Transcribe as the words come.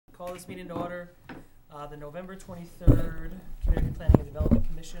call this meeting to order. The November 23rd Community Planning and Development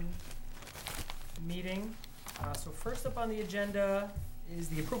Commission meeting. So first up on the agenda is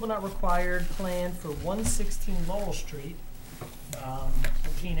the approval not required plan for 116 Lowell Street.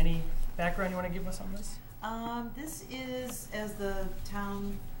 Jean, any background you want to give us on this? This is, as the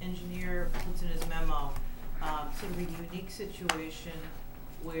town engineer puts in his memo, sort of a unique situation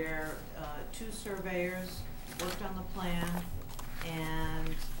where two surveyors worked on the plan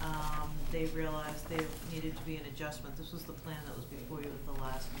and they realized there needed to be an adjustment. This was the plan that was before you at the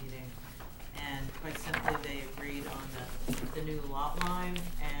last meeting. And quite simply, they agreed on the new lot line,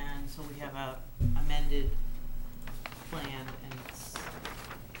 and so we have a amended plan, and it's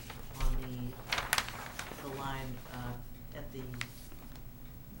on the line at the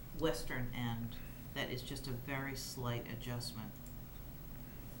western end. That is just a very slight adjustment.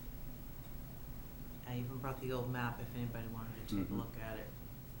 I even brought the old map if anybody wanted to take a look at it.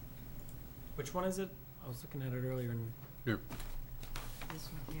 Which one is it? I was looking at it earlier. Here. This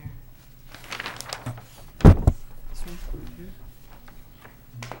one here. This one here?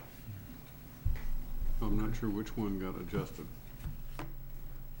 I'm not sure which one got adjusted.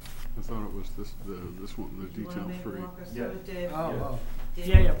 I thought it was this one, the detail You three. want to walk us through it, Dave? Dave,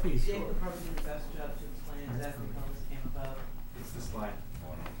 Yeah, please. Dave could probably do the best job to explain exactly how this came about. It's this line.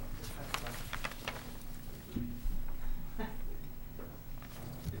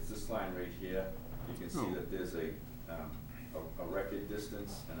 It's this line right here. You can see that there's a record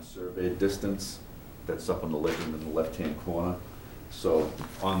distance and a surveyed distance that's up on the legend in the left-hand corner. So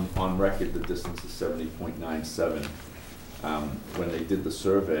on record, the distance is 70.97. When they did the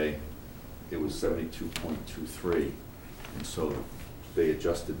survey, it was 72.23, and so they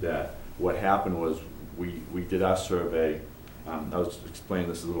adjusted that. What happened was we did our survey. I was explaining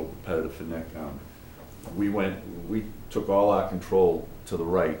this a little repetitive for Nick. We took all our control to the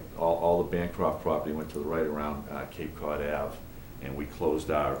right. All the Bancroft property went to the right around Cape Cod Ave, and we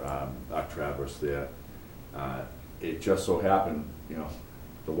closed our traverse there. It just so happened, you know,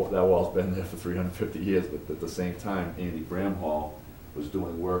 that wall's been there for 350 years, but at the same time, Andy Bramhall was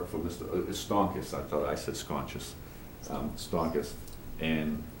doing work for Mr. Stonkus. I thought I said Sconchus. Stonkus,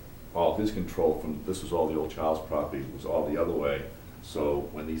 and all his control from, this was all the old Charles property, was all the other way. So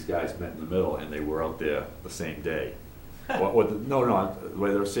when these guys met in the middle, and they were out there the same day, they were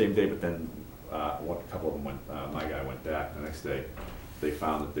the same day, but then a couple of them went, my guy went back the next day. They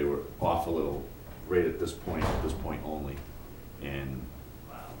found that they were off a little, right at this point only. And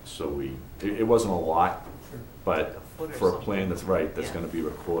so it wasn't a lot, but for a plan that's right, that's going to be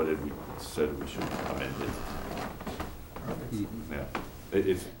recorded, we said we should amend it. Yeah,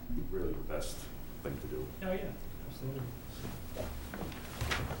 it's really the best thing to do. Oh, yeah, absolutely.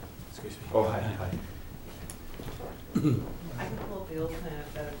 Excuse me. Oh, hi. I can pull up the old plan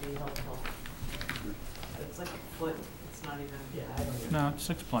if that would be helpful. It's like a foot, it's not even. Yeah, I don't get it. No, it's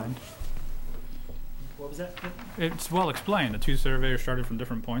explained. What was that? It's well explained. The two surveyors started from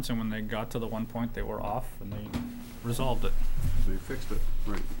different points, and when they got to the one point, they were off, and they resolved it. They fixed it,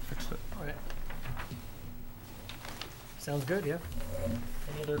 right. Fixed it. All right. Sounds good, yeah.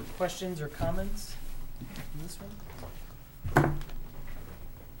 Any other questions or comments on this one?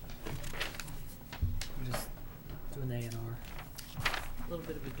 I'm just doing A&R. A little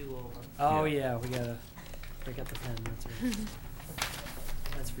bit of a do-over. Oh, yeah, we gotta break out the pen, that's right.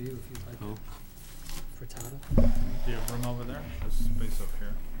 That's for you if you'd like. Oh. For Tata. Do you have room over there? There's space up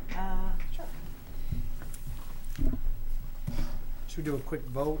here. Sure. Should we do a quick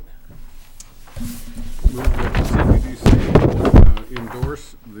vote? Move that the CPDC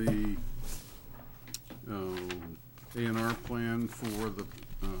endorse the A&R plan for the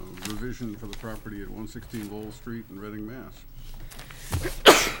revision for the property at 116 Lowell Street in Reading, Mass.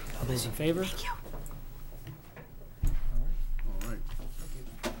 All those in favor? Thank you. All right.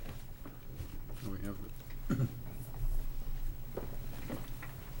 Now we have it.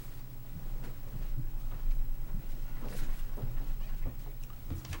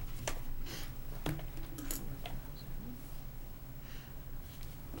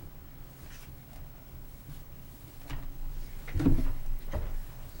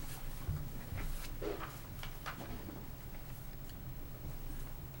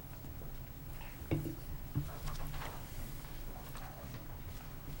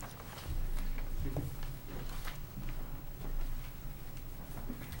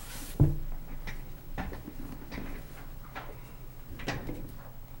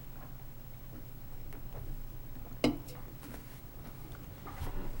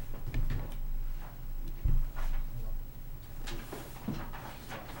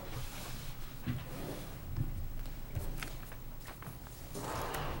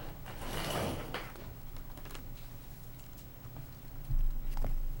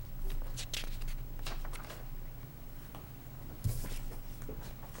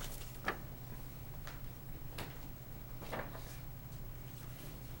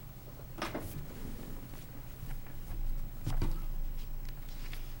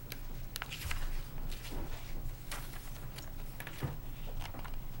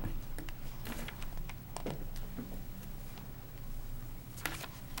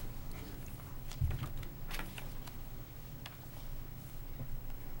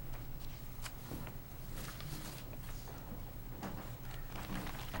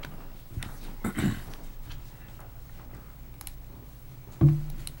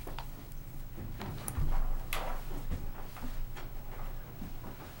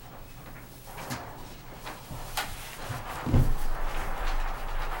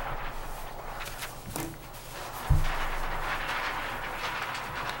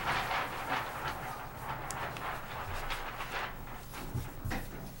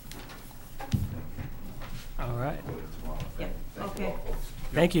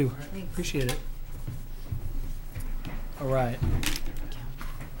 Thank you. Thanks. Appreciate it. All right.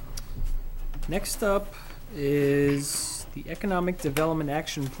 Next up is the Economic Development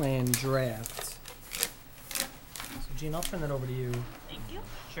Action Plan draft. So Jean, I'll turn that over to you. Thank you.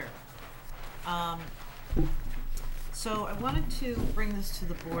 Sure. So I wanted to bring this to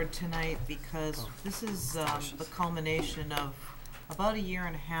the board tonight because this is the culmination of about 1.5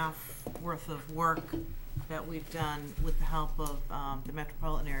 years worth of work that we've done with the help of the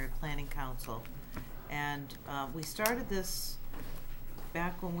Metropolitan Area Planning Council. And we started this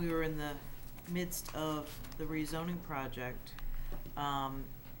back when we were in the midst of the rezoning project,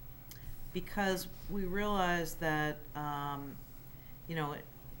 because we realized that, you know,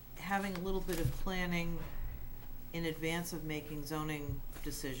 having a little bit of planning in advance of making zoning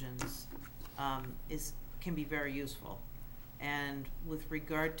decisions can be very useful. And with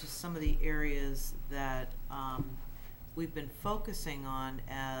regard to some of the areas that we've been focusing on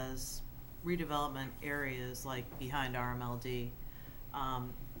as redevelopment areas, like behind RMLD,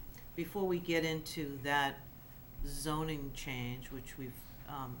 before we get into that zoning change, which we've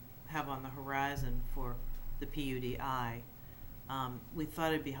have on the horizon for the PUDI, we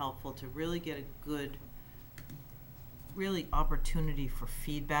thought it'd be helpful to really get a good opportunity for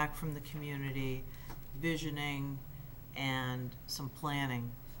feedback from the community, visioning, and some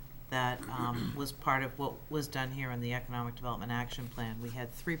planning that was part of what was done here in the Economic Development Action Plan. We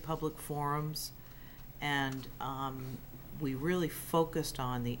had 3 public forums, and we really focused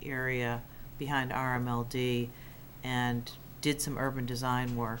on the area behind RMLD and did some urban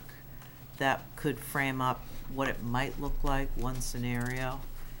design work that could frame up what it might look like, one scenario.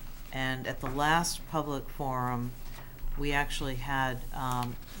 And at the last public forum, we actually had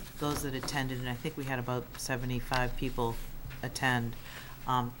those that attended, and I think we had about 75 people attend,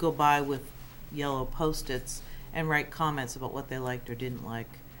 go by with yellow Post-its and write comments about what they liked or didn't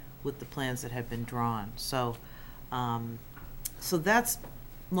like with the plans that had been drawn. So, so that's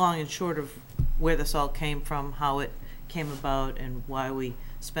long and short of where this all came from, how it came about, and why we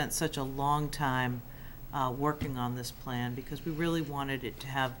spent such a long time working on this plan, because we really wanted it to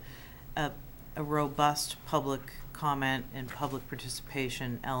have a robust public comment and public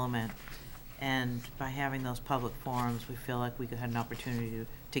participation element. And by having those public forums, we feel like we could have an opportunity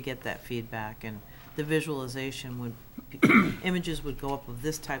to get that feedback. And the visualization would, images would go up of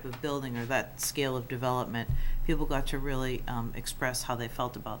this type of building or that scale of development. People got to really express how they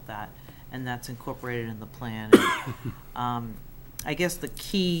felt about that, and that's incorporated in the plan. And, I guess the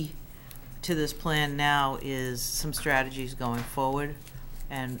key to this plan now is some strategies going forward,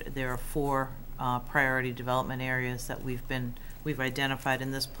 and there are 4 priority development areas that we've identified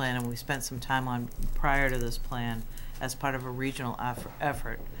in this plan, and we spent some time on prior to this plan as part of a regional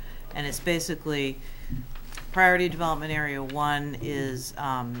effort. And it's basically priority development area 1 is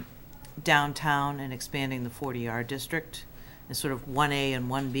downtown and expanding the 40R district. It's sort of 1A and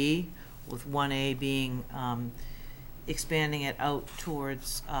 1B, with 1A being expanding it out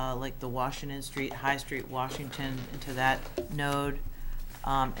towards like the Washington Street, High Street, Washington, into that node.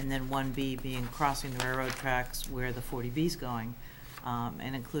 And then 1B being crossing the railroad tracks where the 40B is going,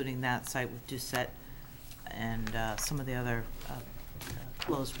 and including that site with Doucette and some of the other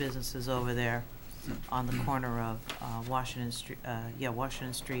closed businesses over there on the corner of Washington Street,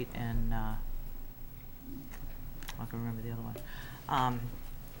 Washington Street and I can remember the other one.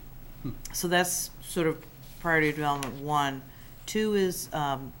 So that's sort of priority development 1. 2 is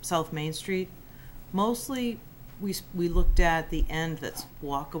South Main Street. Mostly we looked at the end that's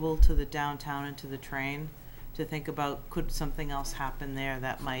walkable to the downtown and to the train, to think about, could something else happen there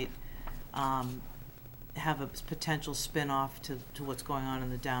that might have a potential spin-off to what's going on in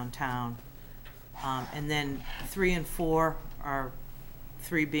the downtown. And then 3 and 4 are,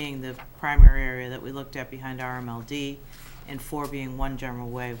 3 being the primary area that we looked at behind RMLD, and 4 being One General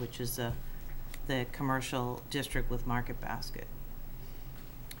Way, which is the commercial district with Market Basket.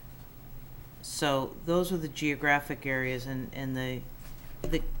 So those are the geographic areas, and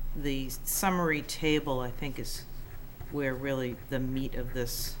the summary table, I think, is where really the meat of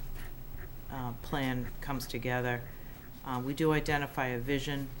this plan comes together. We do identify a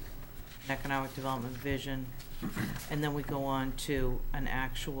vision, an economic development vision, and then we go on to an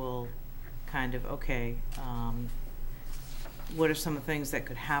actual kind of, okay, what are some of the things that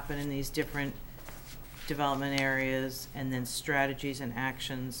could happen in these different development areas, and then strategies and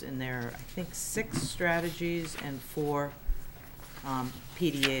actions. And there are, I think, 6 strategies and 4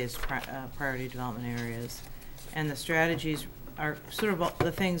 PDAs, priority development areas. And the strategies are sort of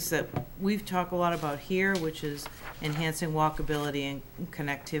the things that we've talked a lot about here, which is enhancing walkability and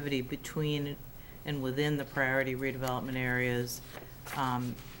connectivity between and within the priority redevelopment areas,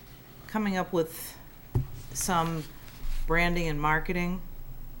 coming up with some branding and marketing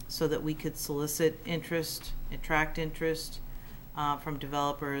so that we could solicit interest, attract interest from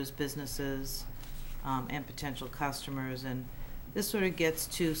developers, businesses, and potential customers. And this sort of gets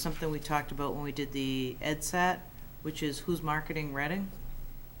to something we talked about when we did the EdSat, which is who's marketing Reading.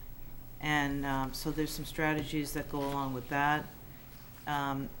 And so there's some strategies that go along with that.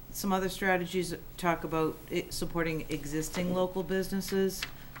 Some other strategies talk about supporting existing local businesses.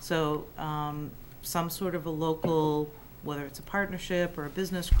 So some sort of a local, whether it's a partnership or a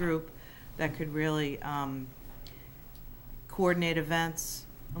business group, that could really coordinate events.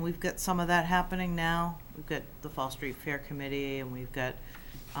 And we've got some of that happening now. We've got the Fall Street Fair Committee, and we've got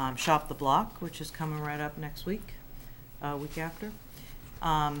Shop the Block, which is coming right up next week, week after.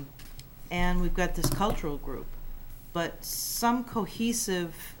 And we've got this cultural group. But some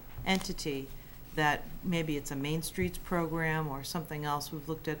cohesive entity that maybe it's a Main Streets program or something else. We've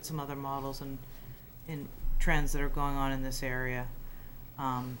looked at some other models and trends that are going on in this area.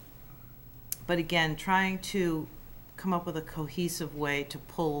 But again, trying to come up with a cohesive way to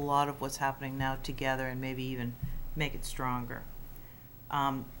pull a lot of what's happening now together and maybe even make it stronger.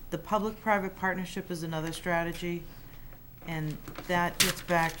 The public-private partnership is another strategy, and that gets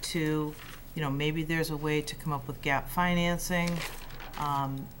back to, maybe there's a way to come up with gap financing.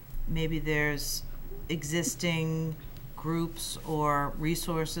 Maybe there's existing groups or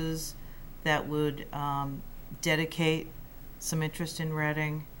resources that would dedicate some interest in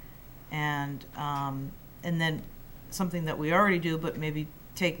Reading, and then something that we already do, but maybe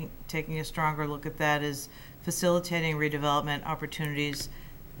taking a stronger look at that is facilitating redevelopment opportunities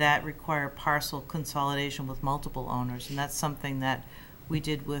that require parcel consolidation with multiple owners, and that's something that we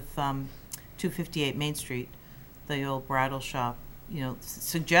did with 258 Main Street, the old bridal shop.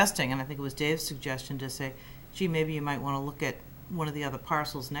 Suggesting, and I think it was Dave's suggestion, to say, gee, maybe you might want to look at one of the other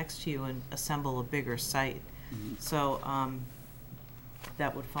parcels next to you and assemble a bigger site. Mm-hmm. So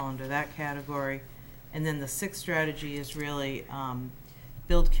that would fall under that category. And then the sixth strategy is really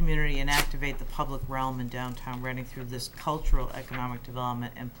build community and activate the public realm in downtown Reading through this cultural economic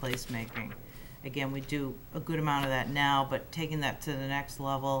development and placemaking. Again, we do a good amount of that now, but taking that to the next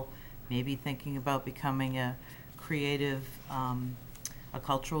level, maybe thinking about becoming a creative, a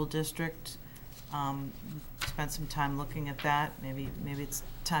cultural district. Spent some time looking at that. Maybe it's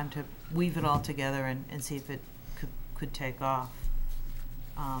time to weave it all together and see if it could take off.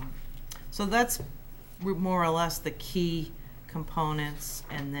 So that's more or less the key components,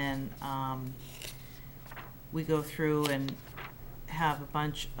 and then we go through and have a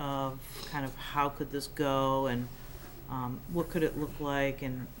bunch of kind of how could this go, and what could it look like,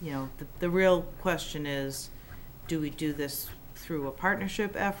 and the real question is, do we do this through a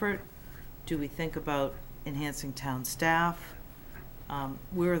partnership effort? Do we think about enhancing town staff?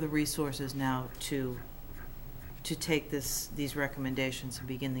 Where are the resources now to take these recommendations and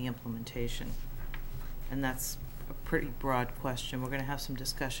begin the implementation? And that's a pretty broad question. We're going to have some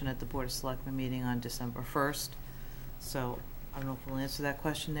discussion at the Board of Selectmen meeting on December 1st. So I don't know if we'll answer that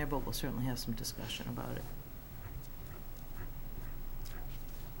question there, but we'll certainly have some discussion about it.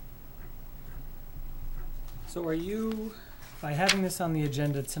 So are you, by having this on the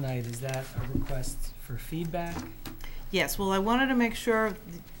agenda tonight, is that a request for feedback? Yes, well, I wanted to make sure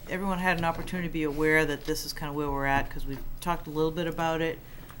everyone had an opportunity to be aware that this is kind of where we're at, because we've talked a little bit about it.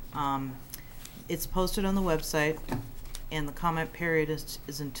 It's posted on the website, and the comment period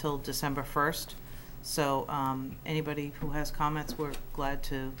is until December 1st. So anybody who has comments, we're glad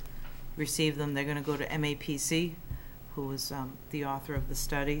to receive them. They're going to go to MAPC, who is the author of the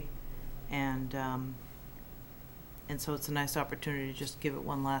study, and so it's a nice opportunity to just give it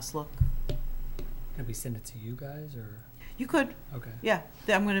one last look. Can we send it to you guys, or? You could. Okay. Yeah,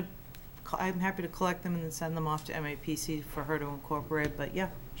 I'm happy to collect them and then send them off to MAPC for her to incorporate, but yeah,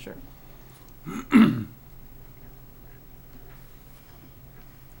 sure.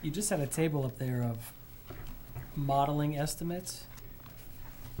 You just had a table up there of modeling estimates.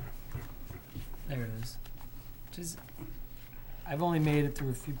 There it is. I've only made it through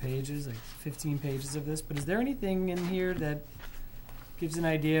a few pages, like 15 pages of this, but is there anything in here that gives an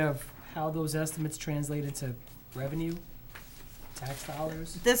idea of how those estimates translate into revenue, tax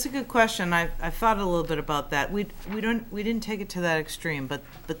dollars? That's a good question. I've thought a little bit about that. We didn't take it to that extreme, but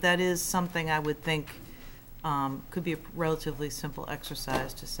that is something I would think could be a relatively simple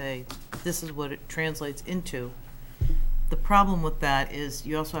exercise to say this is what it translates into. The problem with that is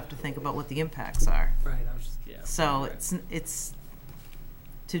you also have to think about what the impacts are. Right. Yeah. So right. it's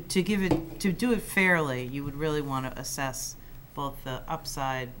to do it fairly, you would really want to assess both the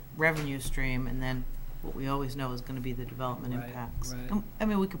upside revenue stream and then what we always know is gonna be the development Right, impacts. right. I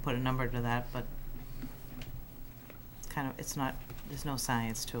mean, we could put a number to that, but it's kind of, it's not, there's no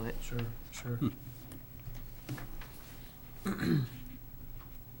science to it. Sure, sure. I was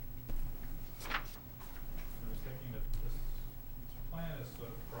thinking that this plan is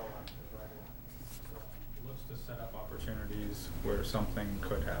sort of proactive, right? So it looks to set up opportunities where something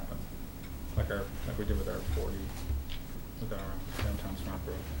could happen, like we did with our 40, with our downtown smart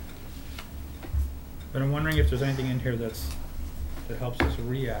growth. But I'm wondering if there's anything in here that helps us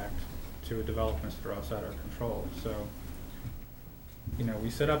react to developments that are outside our control. So, you know, we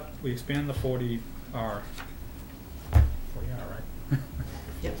expand the 40R, right?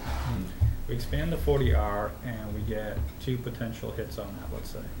 Yep. We expand the 40R and we get 2 potential hits on that, let's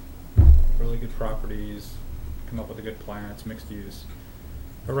say. Really good properties, come up with a good plan, it's mixed use.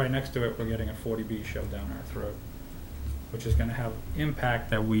 But right next to it, we're getting a 40B shoved down our throat, which is gonna have impact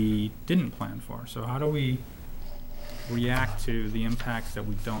that we didn't plan for. So how do we react to the impacts that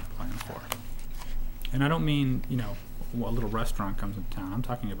we don't plan for? And I don't mean, you know, a little restaurant comes into town. I'm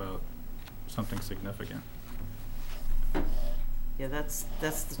talking about something significant. Yeah, that's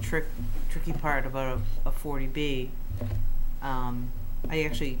the tricky part about a 40B. I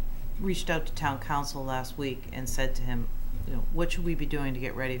actually reached out to town council last week and said to him, you know, what should we be doing to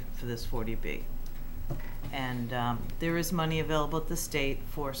get ready for this 40B? And there is money available at the state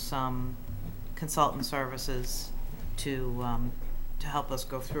for some consultant services to help us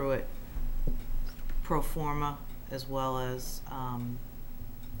go through it, pro forma, as well as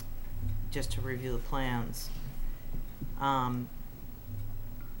just to review the plans.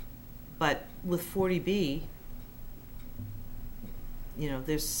 But with 40B, you know,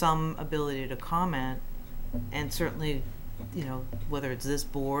 there's some ability to comment, and certainly, you know, whether it's this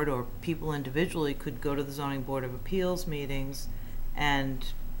board or people individually could go to the Zoning Board of Appeals meetings and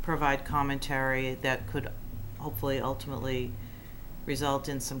provide commentary that could hopefully ultimately result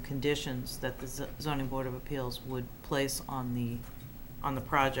in some conditions that the Zoning Board of Appeals would place on the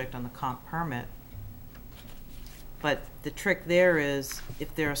project, on the comp permit. But the trick there is,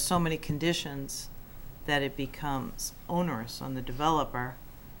 if there are so many conditions that it becomes onerous on the developer,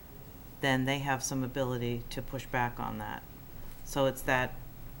 then they have some ability to push back on that. So it's that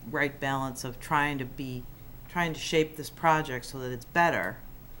right balance of trying to shape this project so that it's better,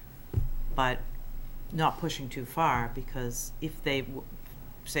 but not pushing too far, because if they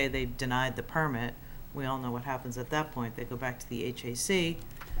say they denied the permit, we all know what happens at that point. They go back to the HAC,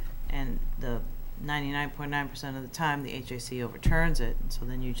 and the 99.9% of the time the HAC overturns it, and so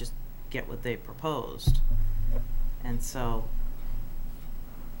then you just get what they proposed. And so,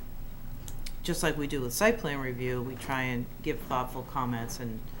 just like we do with site plan review, we try and give thoughtful comments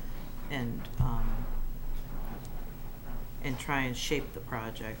and try and shape the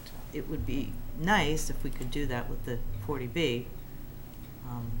project. It would be nice if we could do that with the 40B.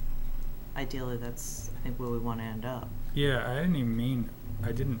 Ideally, that's, I think, where we want to end up. Yeah, I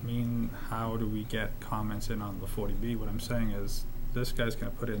didn't mean how do we get comments in on the 40B. What I'm saying is this guy's going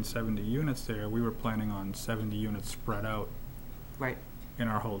to put in 70 units there. We were planning on 70 units spread out Right. in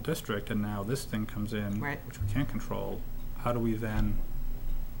our whole district, and now this thing comes in, Right. which we can't control. How do we then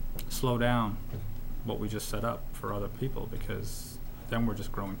slow down what we just set up for other people? Because then we're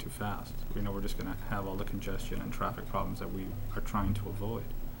just growing too fast. We know we're just going to have all the congestion and traffic problems that we are trying to avoid.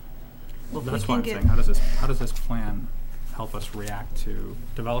 Well, That's why I'm saying, how does this plan help us react to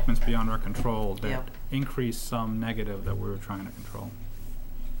developments beyond our control that Yep. increase some negative that we were trying to control?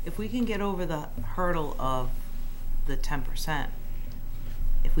 If we can get over the hurdle of the 10%,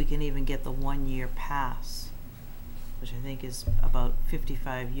 if we can even get the 1-year pass, which I think is about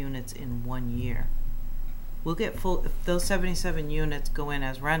 55 units in 1 year, we'll get full. If those 77 units go in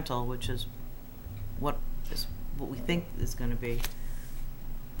as rental, which is what we think is going to be,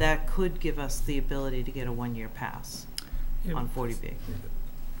 that could give us the ability to get a 1-year pass on 40B.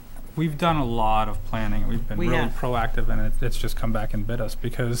 We've done a lot of planning. We've been We really have. proactive, and it's just come back and bit us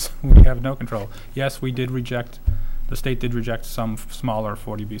because we have no control. Yes, the state did reject some smaller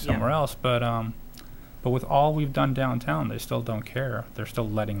 40B somewhere else, but with all we've done downtown, they still don't care. They're still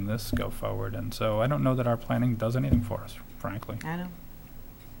letting this go forward, and so I don't know that our planning does anything for us, frankly. I know.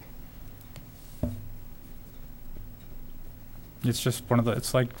 It's just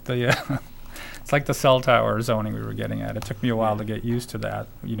it's like the cell tower zoning we were getting at. It took me a while to get used to that.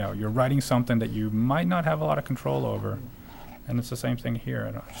 You know, you're writing something that you might not have a lot of control over, and it's the same thing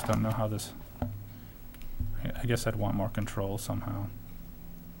here. I just don't know how this. I guess I'd want more control somehow.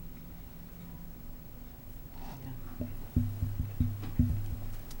 Yeah.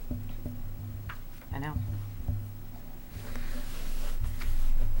 I know.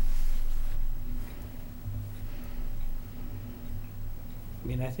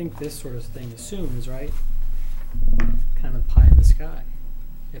 think this sort of thing assumes, right, kind of pie in the sky.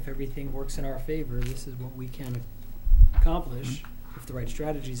 If everything works in our favor, this is what we can accomplish if the right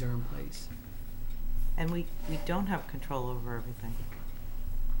strategies are in place. And we don't have control over everything.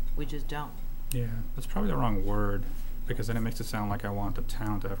 We just don't. Yeah, that's probably the wrong word, because then it makes it sound like I want the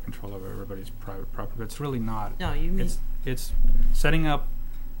town to have control over everybody's private property, but it's really not. No, you mean, It's setting up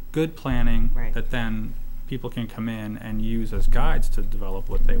good planning Right. that then people can come in and use as guides to develop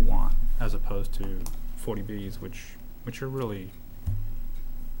what they want, as opposed to 40Bs, which are really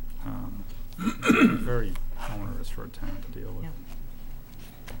very onerous for a town to deal with. yeah.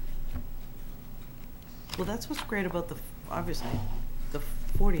 Well, that's what's great about obviously, the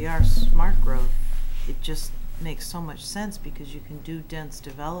 40R smart growth. It just makes so much sense because you can do dense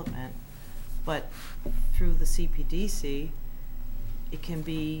development, but through the CPDC, it can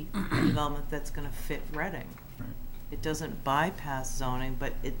be development that's gonna fit Reading. Right. It doesn't bypass zoning,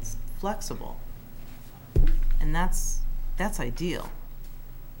 but it's flexible. And that's ideal.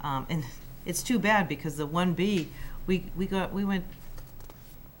 And it's too bad because the 1B, we went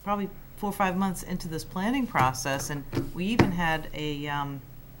probably 4 or 5 months into this planning process, and we even had a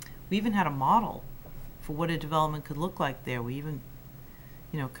model for what a development could look like there. We even,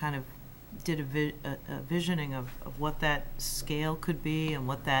 kind of did a visioning of what that scale could be and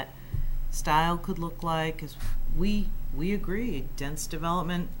what that style could look like. 'Cause we agree, dense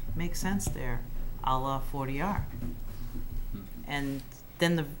development makes sense there, a la 40R. And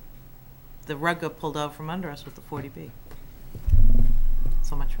then the rug got pulled out from under us with the 40B.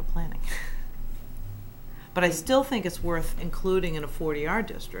 So much for planning. But I still think it's worth including in a 40R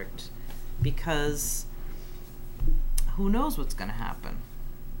district because who knows what's going to happen.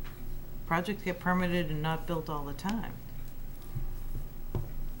 Projects get permitted and not built all the time.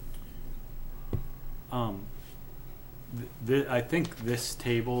 I think this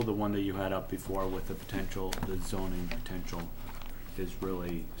table, the one that you had up before with the zoning potential, is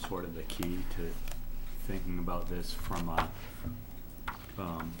really sort of the key to thinking about this from a,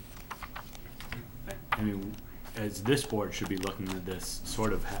 I mean, as this board should be looking at this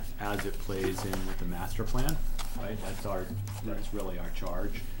sort of as it plays in with the master plan, right? That's really our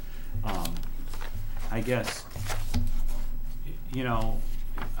charge. I guess,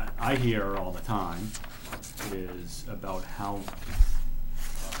 I hear all the time is about how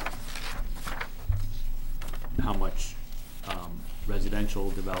much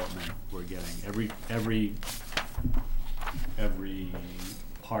residential development we're getting. Every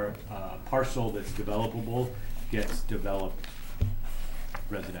parcel that's developable gets developed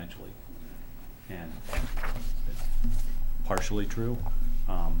residentially, and it's partially true.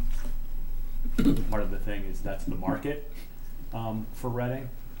 Part of the thing is that's the market for Reading.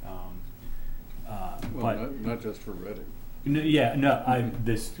 Well, But not just for Reading.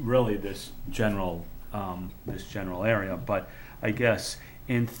 This general area, but I guess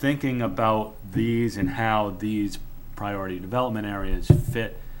in thinking about these and how these priority development areas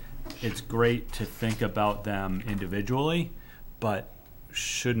fit, it's great to think about them individually, but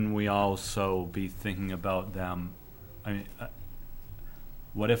shouldn't we also be thinking about them? I mean,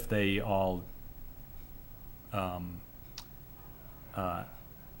 what if they all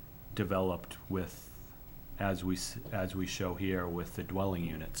developed with, as we show here, with the dwelling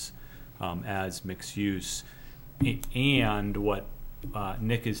units as mixed use, and what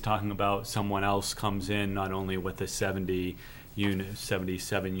Nick is talking about, someone else comes in not only with the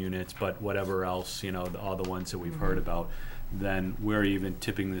 77 units, but whatever else, all the ones that we've heard about, then we're even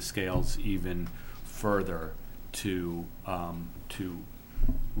tipping the scales even further to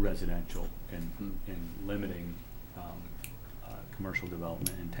residential and limiting commercial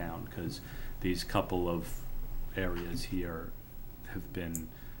development in town, because these couple of areas here have been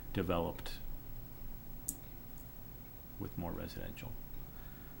developed with more residential.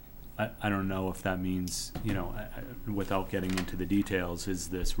 I don't know if that means, without getting into the details, is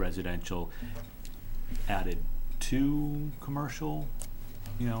this residential added to commercial?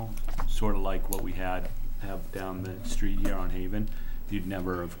 Sort of like what we have down the street here on Haven. You'd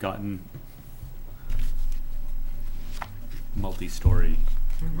never have gotten multi-story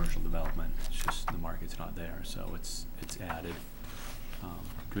commercial development. It's just the market's not there, so it's added.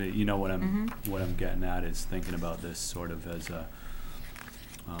 What I'm getting at is thinking about this sort of as a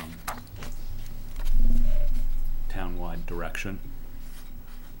town-wide direction.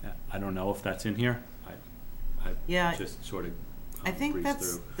 I don't know if that's in here. I just sort of I think breeze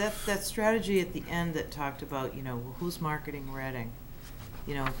that's through. that strategy at the end that talked about, who's marketing Reading.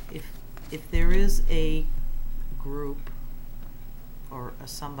 If there is a group or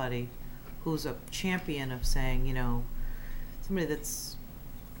somebody who's a champion of saying, somebody that's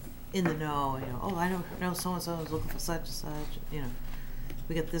in the know, oh, I know so-and-so is looking for such and such,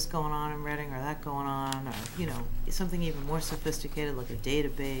 we got this going on in Reading or that going on, or, something even more sophisticated like a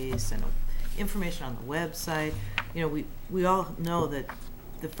database and information on the website. We all know that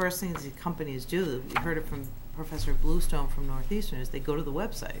the first things these companies do, we heard it from Professor Bluestone from Northeastern, is they go to the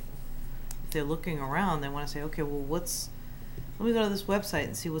website. If they're looking around, they want to say, okay, well, let me go to this website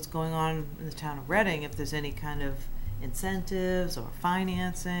and see what's going on in the town of Reading, if there's any kind of incentives or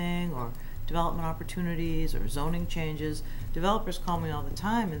financing or development opportunities or zoning changes. Developers call me all the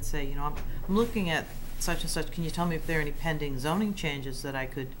time and say, I'm looking at such and such, can you tell me if there are any pending zoning changes that I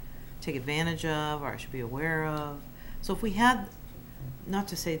could take advantage of or I should be aware of? So if we had, not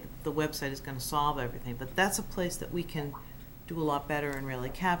to say that the website is going to solve everything, but that's a place that we can do a lot better and really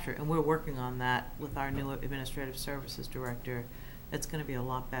capture, and we're working on that with our new administrative services director. That's going to be a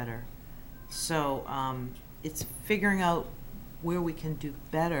lot better. So it's figuring out where we can do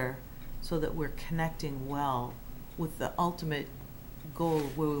better so that we're connecting well with the ultimate goal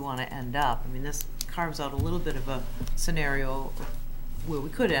of where we want to end up. I mean, this carves out a little bit of a scenario where we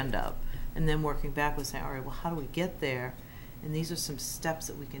could end up, and then working backwards saying, all right, well, how do we get there? And these are some steps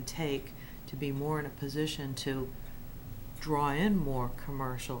that we can take to be more in a position to draw in more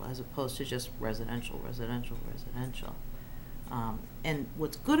commercial as opposed to just residential. And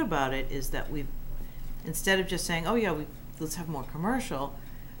what's good about it is that instead of just saying, oh yeah, let's have more commercial,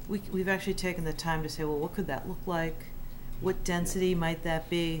 we've actually taken the time to say, well, what could that look like? What density might that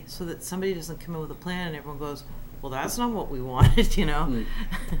be? So that somebody doesn't come in with a plan and everyone goes, well, that's not what we wanted,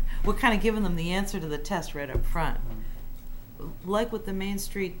 We're kind of giving them the answer to the test right up front. Like with the Main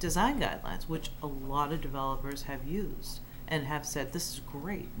Street design guidelines, which a lot of developers have used and have said, this is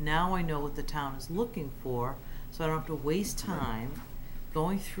great. Now I know what the town is looking for, so I don't have to waste time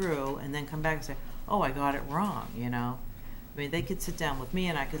going through and then come back and say, oh, I got it wrong, I mean, they could sit down with me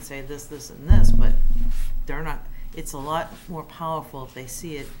and I could say this, and this, but they're not. It's a lot more powerful if they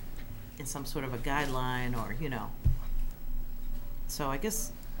see it in some sort of a guideline or, So I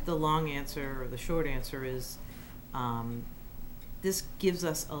guess the long answer or the short answer is this gives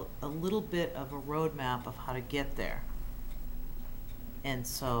us a little bit of a roadmap of how to get there. And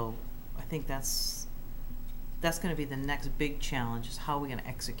so I think that's going to be the next big challenge, is how are we going to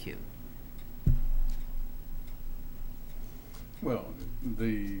execute? Well,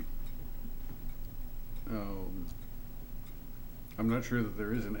 I'm not sure that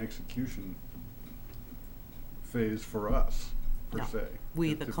there is an execution phase for us, per No. se.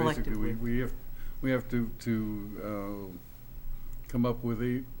 We, the collective we. We have to come up with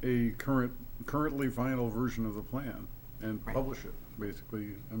a currently final version of the plan and Right. publish it,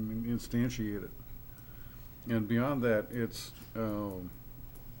 basically. I mean, instantiate it. And beyond that, it's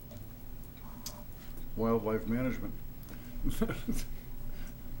wildlife management.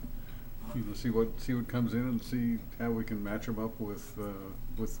 See what comes in and see how we can match them up with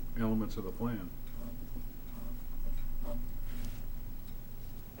elements of the plan.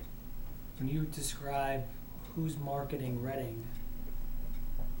 When you describe who's marketing Reading,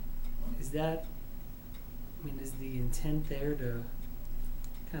 is the intent there to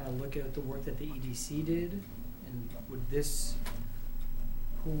kind of look at the work that the EDC did, and would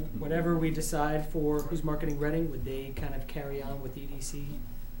whatever we decide for who's marketing Reading, would they kind of carry on what the EDC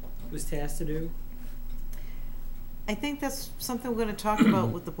was tasked to do? I think that's something we're going to talk about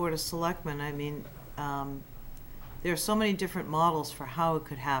with the Board of Selectmen. I mean, there are so many different models for how it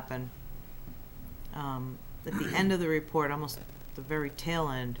could happen. At the end of the report, almost the very tail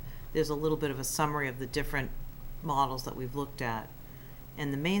end, there's a little bit of a summary of the different models that we've looked at.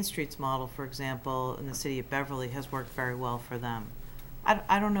 And the Main Streets model, for example, in the city of Beverly has worked very well for them.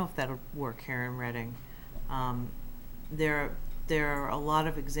 I don't know if that'll work here in Reading. There are a lot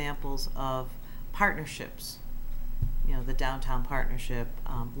of examples of partnerships. The downtown partnership.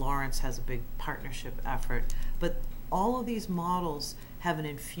 Lawrence has a big partnership effort. But all of these models have an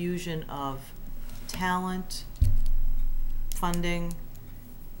infusion of talent, funding.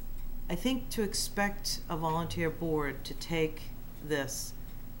 I think to expect a volunteer board to take this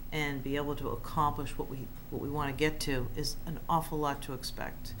and be able to accomplish what we want to get to is an awful lot to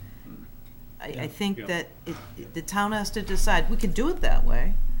expect. I think that the town has to decide. We can do it that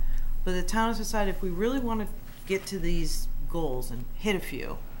way, but the town has to decide if we really want to get to these goals and hit a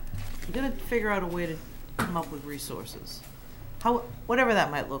few, we're going to figure out a way to come up with resources. Whatever that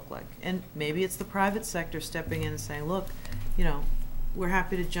might look like. And maybe it's the private sector stepping in and saying, look, we're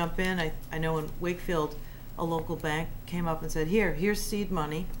happy to jump in. I know in Wakefield, a local bank came up and said, here's seed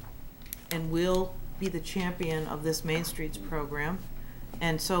money, and we'll be the champion of this Main Streets program.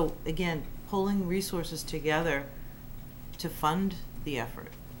 And so, again, pulling resources together to fund the effort.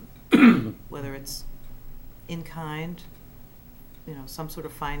 whether it's in kind, you know, some sort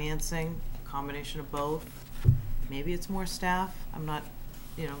of financing, combination of both. Maybe it's more staff. I'm not,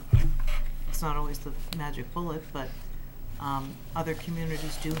 you know, it's not always the magic bullet, but other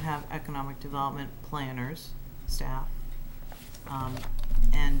communities do have economic development planners, staff.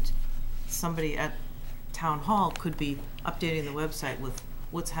 And somebody at town hall could be updating the website with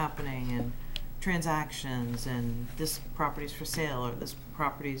what's happening and transactions and this property's for sale or this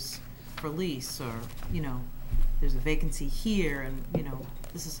property's for lease, or, you know, there's a vacancy here and, you know,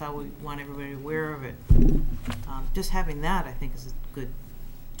 this is how we want everybody aware of it. Just having that, I think, is a good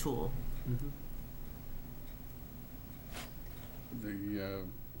tool. The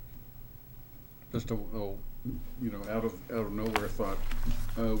just a you know, out of nowhere thought,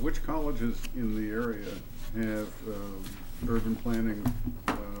 which colleges in the area have urban planning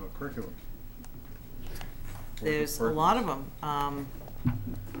curriculum? Or There's a departments? lot of them.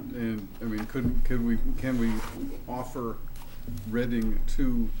 And I mean, can we offer Reading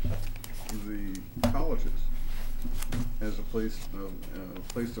to the colleges as a place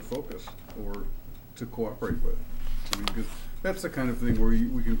to focus or to cooperate with? I mean, 'cause that's the kind of thing where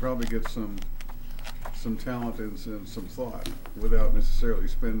we can probably get some talent and some thought without necessarily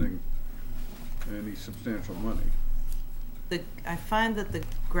spending any substantial money. I find that the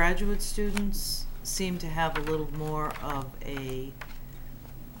graduate students seem to have a little more of a,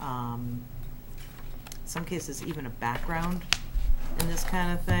 some cases even a background in this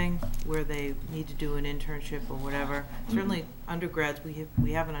kind of thing, where they need to do an internship or whatever. Certainly undergrads,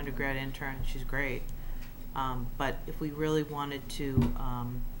 we have an undergrad intern, she's great. But if we really wanted to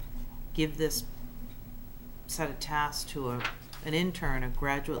give this set of tasks to an intern, a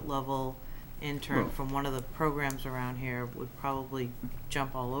graduate level intern from one of the programs around here, would probably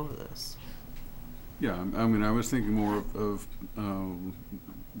jump all over this. Yeah, I mean, I was thinking more of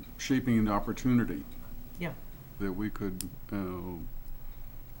shaping an opportunity Yeah, that we could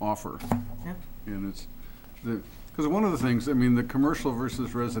offer. yeah. And it's because one of the things, I mean, the commercial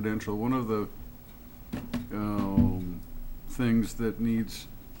versus residential, one of the things that needs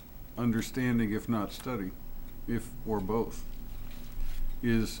understanding, if not study, or both,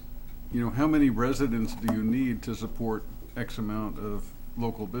 is, you know, how many residents do you need to support X amount of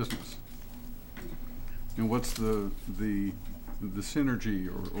local business? And what's the synergy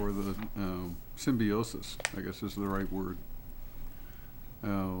or the symbiosis, I guess is the right word.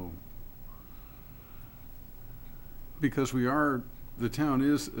 Because the town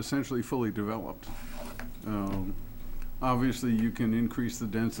is essentially fully developed. Obviously, you can increase the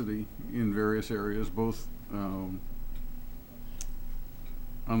density in various areas, both on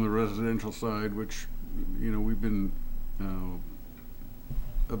the residential side, which, you know, we've been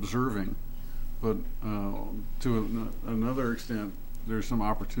observing, but to another extent, there's some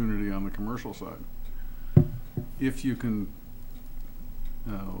opportunity on the commercial side. If you can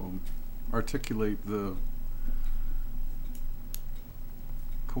articulate the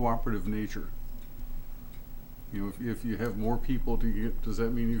cooperative nature. You know, if you have more people to get, does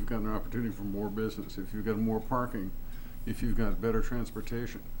that mean you've got an opportunity for more business? If you've got more parking, if you've got better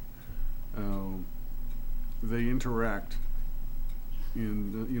transportation, they interact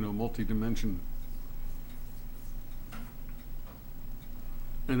in, you know, multi-dimension.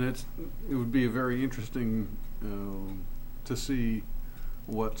 And it would be a very interesting to see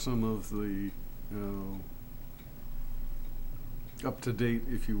what some of the up-to-date,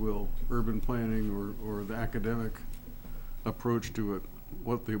 if you will, urban planning or the academic approach to it,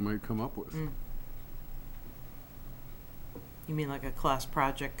 what they might come up with. You mean like a class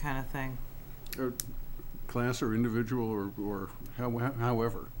project kind of thing? Or class or individual or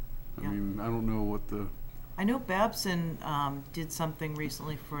however. I Yeah. mean, I don't know what the... I know Babson did something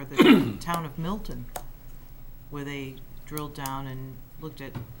recently for the town of Milton, where they drilled down and looked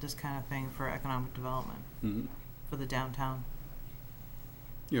at this kind of thing for economic development for the downtown.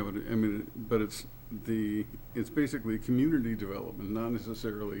 Yeah, but I mean, but it's basically community development, not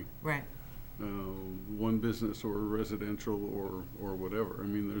necessarily Right. one business or residential or whatever. I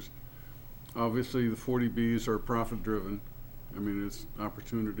mean, there's obviously the 40Bs are profit driven. I mean, it's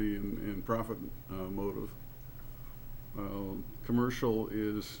opportunity and profit motive. Commercial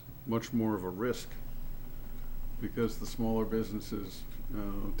is much more of a risk because the smaller businesses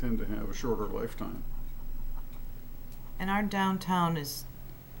tend to have a shorter lifetime. And our downtown is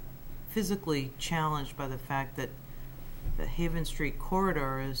physically challenged by the fact that the Haven Street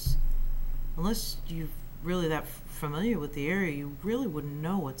corridor is, unless you're really that familiar with the area, you really wouldn't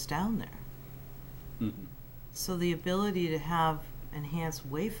know what's down there. Mm-hmm. So the ability to have enhanced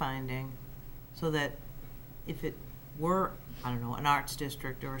wayfinding so that if it were, I don't know, an arts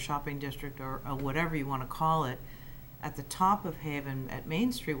district or a shopping district or whatever you want to call it, at the top of Haven at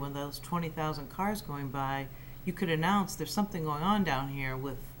Main Street, when those 20,000 cars going by, you could announce there's something going on down here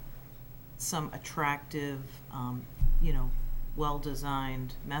with some attractive,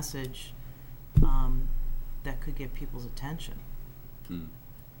 well-designed message that could get people's attention.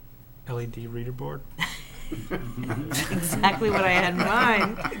 LED reader board. Exactly what I had in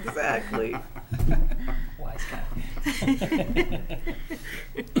mind. Exactly. Wise guy.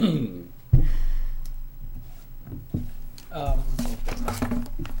 I'm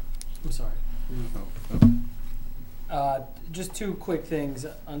sorry. Just two quick things.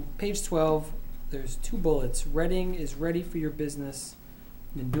 On page 12, there's two bullets. Reading is ready for your business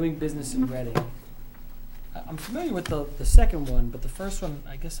and doing business in Reading. I'm familiar with the second one, but the first one,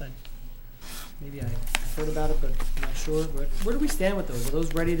 I guess maybe I've heard about it, but I'm not sure. But where do we stand with those? Are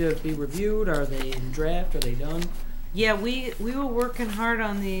those ready to be reviewed? Are they in draft? Are they done? Yeah, we were working hard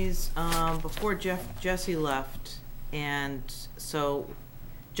on these before Jesse left, and so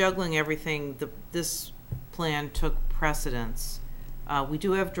juggling everything, this plan took precedence. We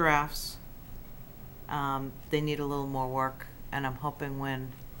do have drafts. They need a little more work, and I'm hoping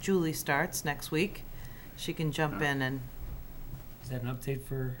when Julie starts next week, she can jump in and. Is that an update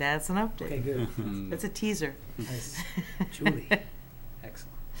for? That's an update. Okay, good. That's a teaser. Nice. Julie.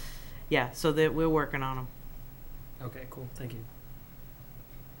 Excellent. Yeah, so that we're working on them. Okay, cool. Thank you.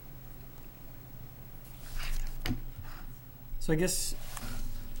 So I guess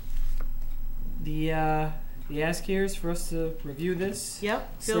the ask here is for us to review this.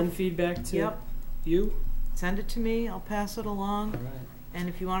 Yep. Send feedback to Yep. you. Send it to me. I'll pass it along. All right. And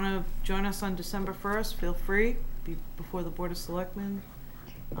if you want to join us on December 1st, feel free. Be before the Board of Selectmen,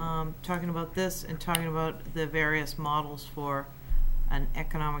 talking about this and talking about the various models for an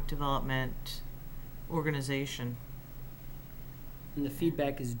economic development organization. And the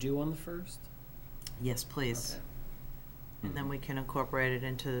feedback is due on the 1st? Yes, please. Okay. And then we can incorporate it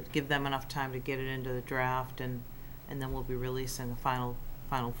into, give them enough time to get it into the draft, and then we'll be releasing the final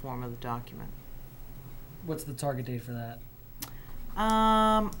form of the document. What's the target date for that?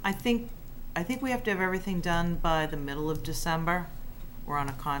 I think we have to have everything done by the middle of December. We're on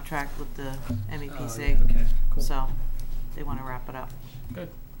a contract with the MEPC. Oh, yeah, okay, cool. So they want to wrap it up. Good.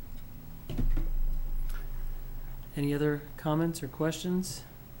 Any other comments or questions?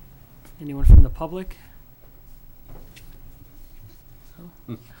 Anyone from the public? Oh.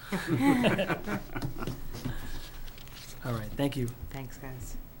 All right, thank you. Thanks,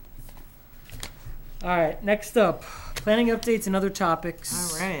 guys. All right, next up, planning updates and other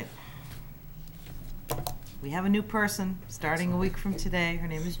topics. All right. We have a new person starting a week from today. Her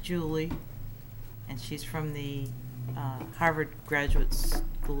name is Julie, and she's from the Harvard Graduate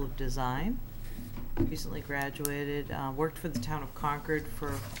School of Design. Recently graduated, worked for the town of Concord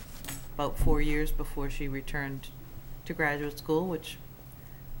for about 4 years before she returned to graduate school, which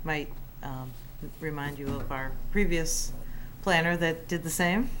might remind you of our previous planner that did the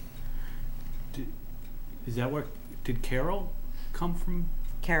same. Is that where, did Carol come from?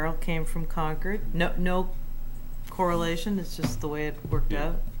 Carol came from Concord. No correlation. It's just the way it worked Yeah.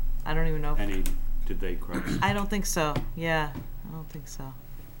 out. I don't even know. Did they cross? I don't think so. Yeah, I don't think so.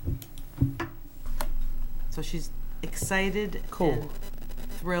 So she's excited Cool. and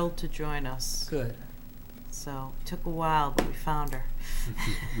thrilled to join us. Good. So it took a while, but we found her.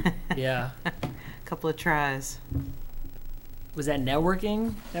 Yeah. Couple of tries. Was that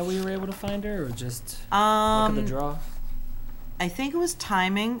networking that we were able to find her, or just luck of the draw? I think it was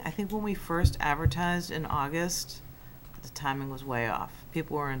timing. I think when we first advertised in August, the timing was way off.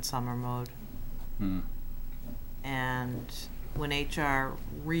 People were in summer mode. And when HR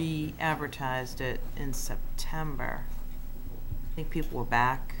re-advertised it in September, I think people were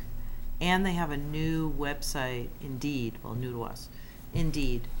back. And they have a new website, Indeed, well, new to us,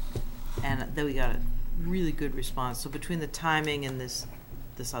 Indeed. And then we got a really good response. So between the timing and this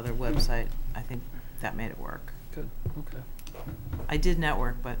other website, I think that made it work. Good. Okay. I did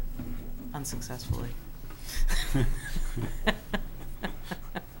network, but unsuccessfully.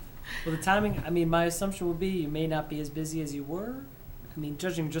 Well, the timing, I mean, my assumption would be you may not be as busy as you were. I mean,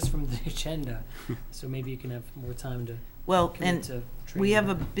 judging just from the agenda. So maybe you can have more time to Well, commit and to training. we have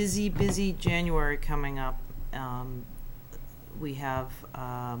a busy January coming up. We have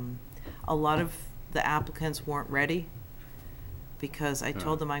a lot of the applicants weren't ready because I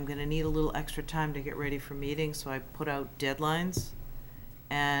told them I'm going to need a little extra time to get ready for meetings, so I put out deadlines,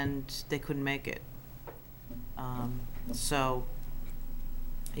 and they couldn't make it. So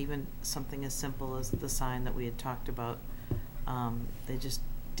even something as simple as the sign that we had talked about, they just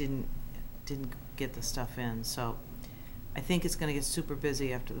didn't get the stuff in. So I think it's gonna get super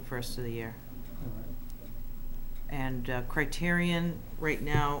busy after the first of the year. And Criterion, right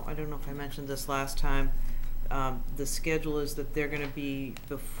now, I don't know if I mentioned this last time, the schedule is that they're gonna be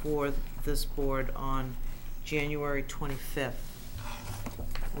before this board on January 25th.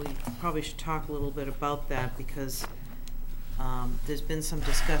 We probably should talk a little bit about that because there's been some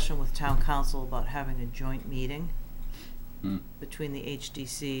discussion with town council about having a joint meeting between the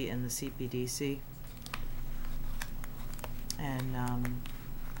HDC and the CPDC. And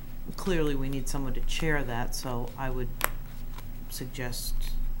clearly we need someone to chair that, so I would suggest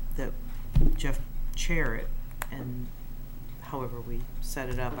that Jeff chair it, and however we set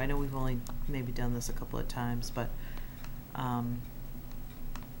it up. I know we've only maybe done this a couple of times, but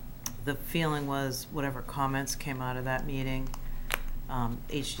the feeling was whatever comments came out of that meeting,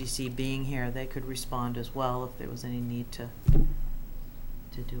 HDC being here, they could respond as well if there was any need to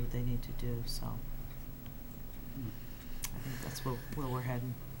do what they need to do, so I think that's where we're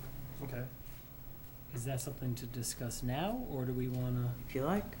heading. Okay. Is that something to discuss now, or do we wanna? If you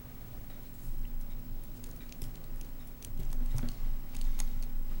like.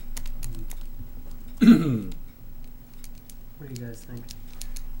 What do you guys think?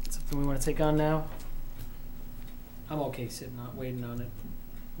 Something we wanna take on now? I'm okay sitting on, waiting on it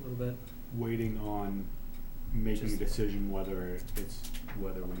a little bit. Waiting on making Just- a decision whether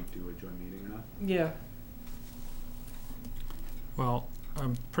we do a joint meeting or not. Yeah. Well,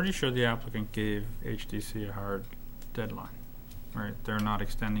 I'm pretty sure the applicant gave HDC a hard deadline, right? They're not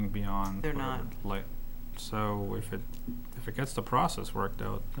extending beyond. They're not. Like, so if it gets the process worked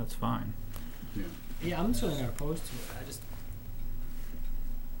out, that's fine. Yeah. Yeah, I'm certainly not opposed to it. I just,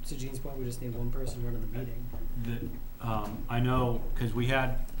 to Gene's point, we just need one person running the meeting. I know, because we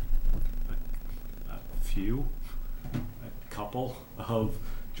had a couple of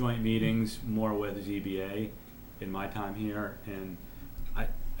joint meetings, more with ZBA in my time here, and I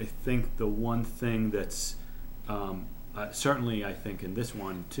think the one thing that's, certainly I think in this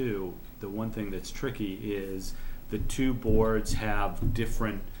one too, the one thing that's tricky is the two boards have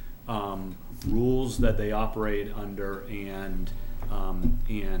different rules that they operate under and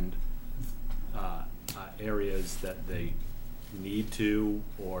areas that they need to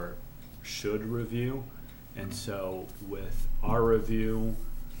or should review. And so with our review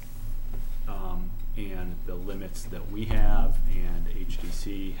and the limits that we have and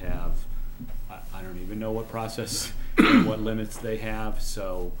HDC have, I don't even know what process and what limits they have.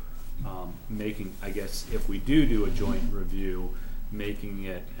 So making, I guess, if we do a joint review, making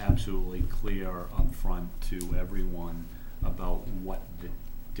it absolutely clear up front to everyone about what the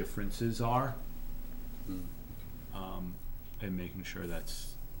differences are, and making sure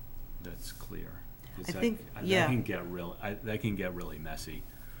that's clear. 'Cause I think, that yeah. that can get really messy.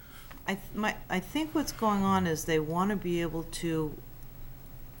 I think what's going on is they want to be able to,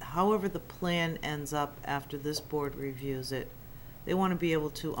 however the plan ends up after this board reviews it, they want to be able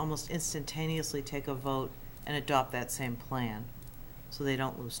to almost instantaneously take a vote and adopt that same plan, so they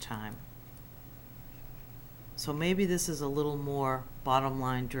don't lose time. So maybe this is a little more bottom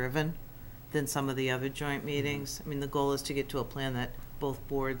line driven than some of the other joint meetings. I mean, the goal is to get to a plan that both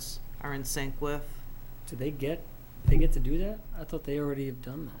boards are in sync with. Do they get to do that? I thought they already have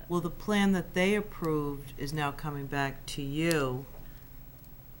done that. Well, the plan that they approved is now coming back to you.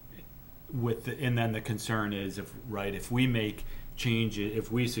 And then the concern is if we make changes,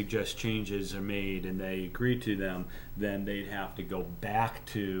 if we suggest changes are made and they agree to them, then they'd have to go back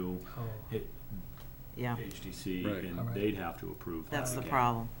to Yeah, HDC Right. and Alright. they'd have to approve that that's the again.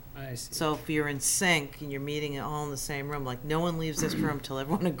 problem. I see. So if you're in sync and you're meeting all in the same room, like no one leaves this room till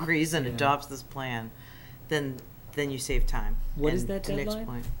everyone agrees and Yeah. adopts this plan, then you save time. What is And that to Nick's deadline?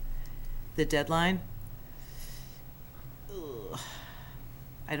 point, the deadline? Ugh,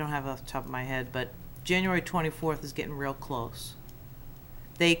 I don't have it off the top of my head, but January 24th is getting real close.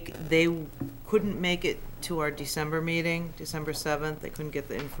 They couldn't make it to our December meeting, December 7th. They couldn't get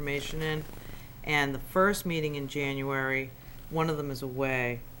the information in. And the first meeting in January, one of them is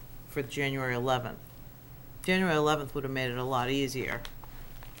away for January 11th. January 11th would have made it a lot easier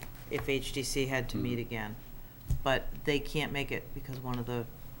if HDC had to meet again. But they can't make it because one of the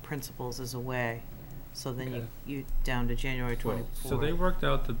principals is away. So then Okay. you down to January 24th. So they worked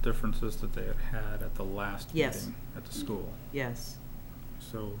out the differences that they had at the last Yes. meeting at the school. Yes.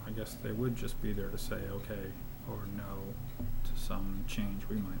 So I guess they would just be there to say okay or no to some change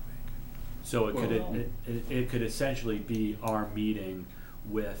we might make. So it could essentially be our meeting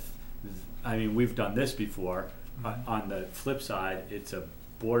with, I mean, we've done this before. On the flip side, it's a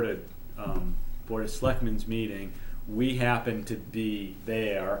Board of Selectmen's meeting. We happen to be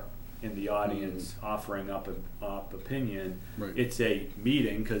there in the audience offering up opinion. Right. It's a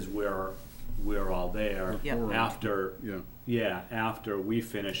meeting, cause we're all there. Yeah. Or- After, Yeah, after we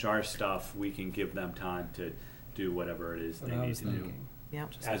finish our stuff, we can give them time to do whatever it is That's they what I need was to do. thinking. Yep.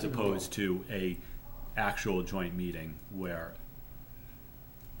 As opposed to a actual joint meeting where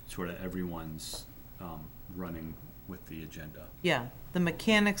sort of everyone's running with the agenda. Yeah, the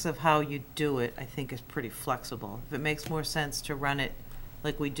mechanics of how you do it, I think, is pretty flexible. If it makes more sense to run it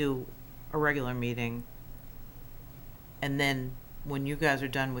like we do a regular meeting, and then when you guys are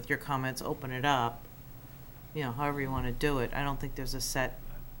done with your comments, open it up, you know, however you want to do it. I don't think there's a set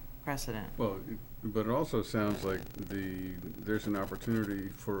precedent. well, but it also sounds like there's an opportunity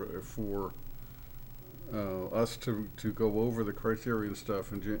for us to go over the criterion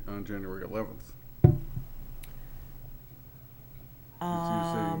stuff on January 11th.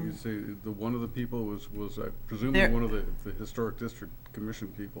 You say the one of the people was presumably There- one of the Historic District Commission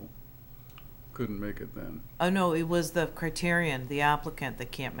people couldn't make it then. Oh, no, it was the criterion, the applicant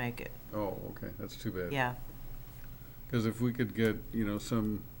that can't make it. Oh, okay, that's too bad. Yeah, Because if we could get,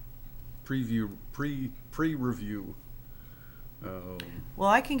 some pre-review, well,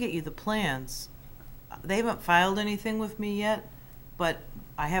 I can get you the plans. They haven't filed anything with me yet, but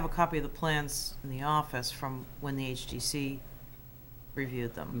I have a copy of the plans in the office from when the HDC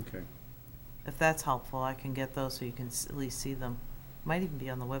reviewed them. okay. If that's helpful, I can get those so you can at least see them. Might even be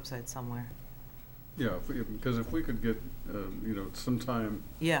on the website somewhere. Yeah, because if we could get, sometime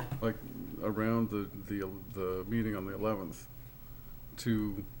Yeah, like around the meeting on the 11th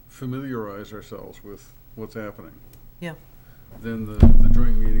to familiarize ourselves with what's happening, yeah, then the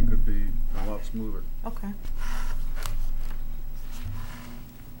joint meeting could be a lot smoother. okay.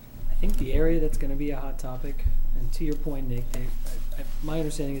 I think the area that's going to be a hot topic, and to your point, Nick, my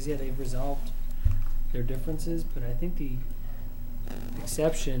understanding is, they've resolved their differences, but I think the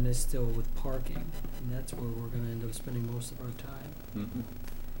exception is still with parking, and that's where we're going to end up spending most of our time. Mm-hmm.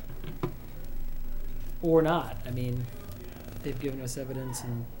 Or not. I mean, they've given us evidence,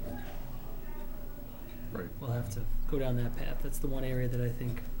 and Right. we'll have to go down that path. That's the one area that I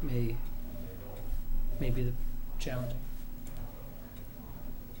think may be the challenging.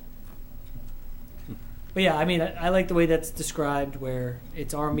 But yeah, I mean, I like the way that's described, where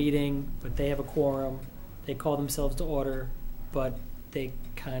it's our meeting, but they have a quorum. They call themselves to order, but they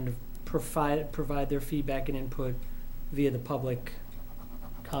kind of provide their feedback and input via the public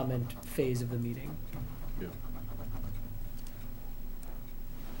comment phase of the meeting. Yeah.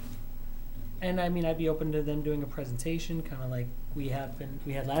 And I mean, I'd be open to them doing a presentation, kind of like we had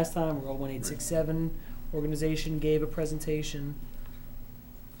last time, where 01867 organization gave a presentation.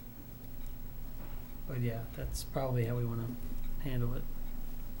 But yeah, that's probably how we want to handle it.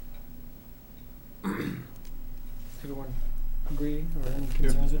 Everyone agree, or any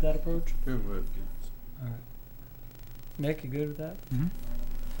concerns with that approach? Good, but All right. Nick, you good with that? Mm-hmm.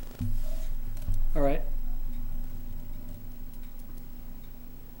 All right.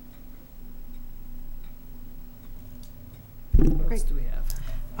 What else Great. do we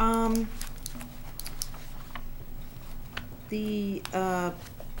have? The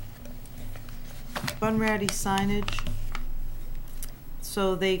Bunratty signage.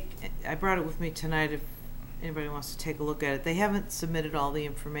 So I brought it with me tonight if anybody wants to take a look at it. They haven't submitted all the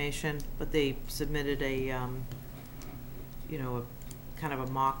information, but they submitted a kind of a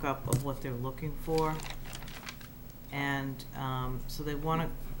mock-up of what they're looking for. And so they want to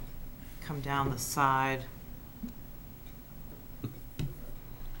come down the side.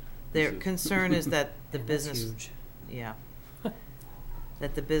 Their concern is that the Man, that's business, huge. yeah,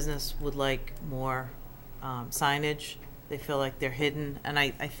 that the business would like more signage. They feel like they're hidden, and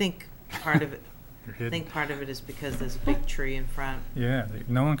I think part of it, You're I hidden. think part of it is because there's a big tree in front. Yeah,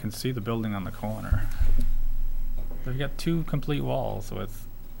 no one can see the building on the corner. They've got two complete walls with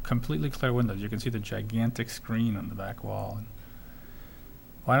completely clear windows. You can see the gigantic screen on the back wall. And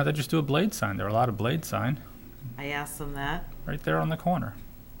why don't they just do a blade sign? There are a lot of blade sign I asked them that. right there on the corner.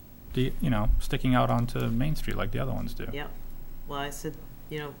 Sticking out onto Main Street like the other ones do. Yep. Well, I said,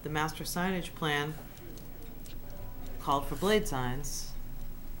 the master signage plan called for blade signs.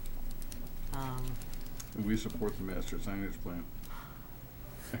 we support the master signage plan.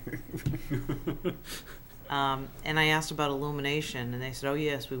 And I asked about illumination, and they said, oh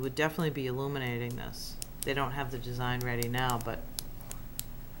yes, we would definitely be illuminating this. They don't have the design ready now, but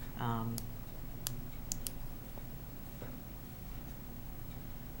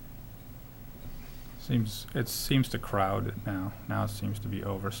It seems to crowd it now. Now it seems to be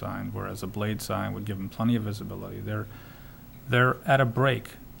oversigned, whereas a blade sign would give them plenty of visibility. They're at a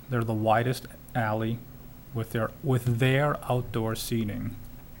break. They're the widest alley with their outdoor seating.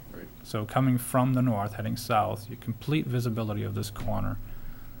 Right. So coming from the north, heading south, you complete visibility of this corner.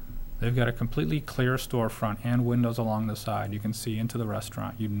 They've got a completely clear storefront and windows along the side. You can see into the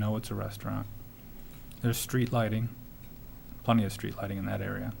restaurant. You know it's a restaurant. There's street lighting, plenty of street lighting in that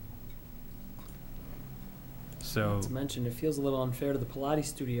area. So Not to mention, it feels a little unfair to the Pilates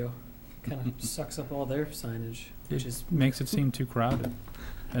studio. Kind of sucks up all their signage, which it is makes it seem too crowded.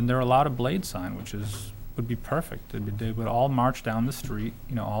 And they're allowed a blade sign, which would be perfect. They would all march down the street.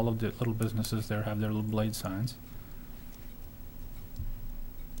 You know, all of the little businesses there have their little blade signs.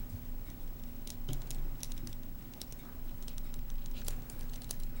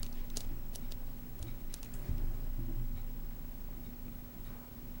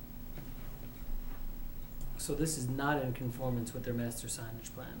 so. This is not in conformance with their master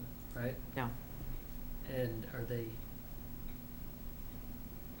signage plan, right? No. And are they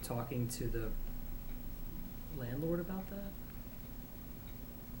talking to the landlord about that?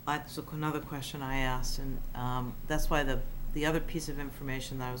 That's another question I asked, and that's why the other piece of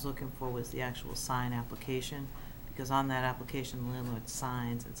information that I was looking for was the actual sign application, because on that application, the landlord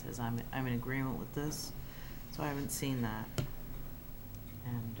signs and says, I'm in agreement with this, so I haven't seen that.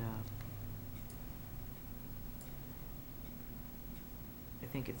 And I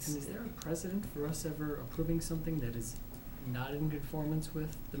think it's, And is there a precedent for us ever approving something that is not in conformance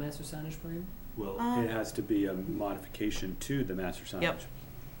with the master signage plan? Well, Um, it has to be a modification to the master signage. Yep.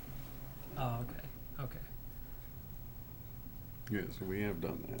 Oh, okay, okay. Yeah, so we have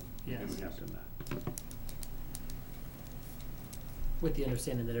done that. Yes. And we have done that. With the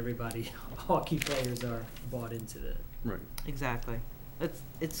understanding that everybody, all key players are bought into the, Right. exactly.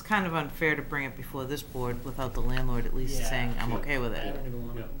 It's kind of unfair to bring it before this board without the landlord at least Yeah. saying, I'm Yeah. okay with I it. don't even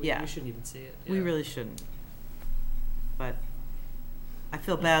wanna, Yeah. we shouldn't even see it. We yeah. really shouldn't. But I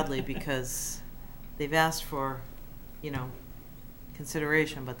feel badly because they've asked for,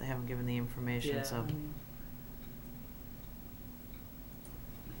 consideration, but they haven't given the information, Yeah, so.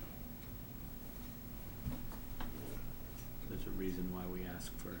 There's a reason why we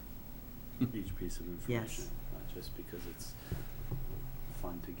ask for each piece of information, Yes. not just because it's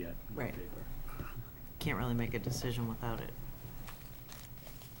fun to get on Right. paper. Can't really make a decision without it.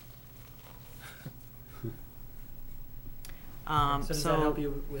 So does that help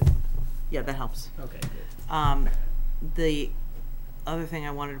you with, Yeah, that helps. okay, good. The other thing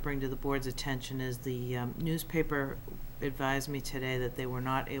I wanted to bring to the board's attention is the newspaper advised me today that they were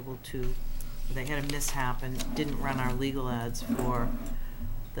not able to, they had a mishap and didn't run our legal ads for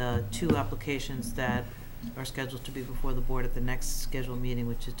the 2 applications that are scheduled to be before the board at the next scheduled meeting,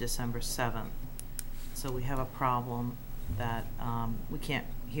 which is December 7th. So we have a problem that we can't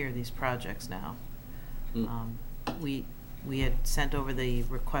hear these projects now. We had sent over the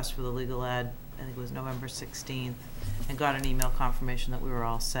request for the legal ad, I think it was November 16th, and got an email confirmation that we were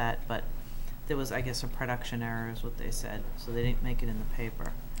all set, but there was, I guess, a production error is what they said, so they didn't make it in the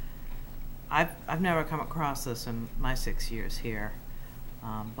paper. I've never come across this in my 6 years here,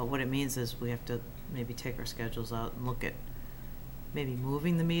 but what it means is we have to maybe take our schedules out and look at maybe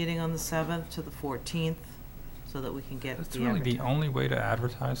moving the meeting on the 7th to the 14th, so that we can get That's the really the advertising. only way to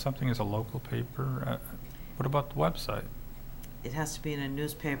advertise something is a local paper. What about the website? It has to be in a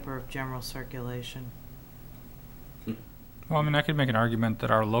newspaper of general circulation. Well, I mean, I could make an argument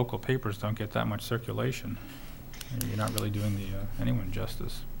that our local papers don't get that much circulation. You're not really doing anyone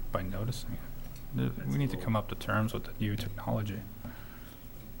justice by noticing it. We need to come up to terms with the new technology.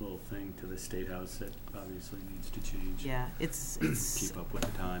 Little thing to the State House that obviously needs to change. Yeah, it's Keep up with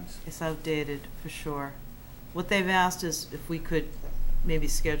the times. It's outdated, for sure. What they've asked is if we could maybe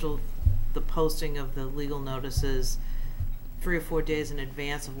schedule the posting of the legal notices 3 or 4 days in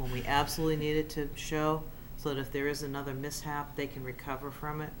advance of when we absolutely need it to show, so that if there is another mishap, they can recover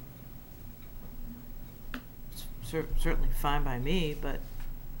from it. It's certainly fine by me, but.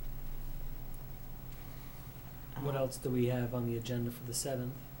 What else do we have on the agenda for the 7th?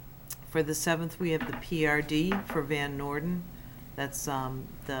 For the 7th, we have the PRD for Van Norden. That's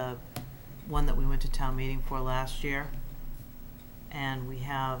the one that we went to town meeting for last year. And we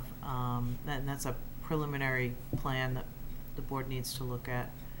have, and that's a preliminary plan that the board needs to look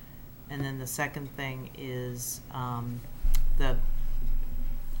at. And then the second thing is the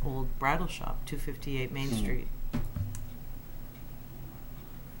old bridal shop, 258 Main Street.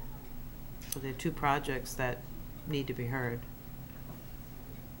 So there are 2 projects that need to be heard.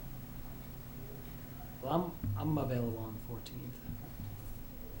 Well, I'm available on the 14th.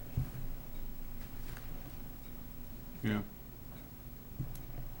 Yeah.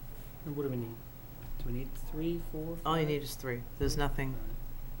 And what do we need? Do we need 3, 4, 5? All you need is 3. There's nothing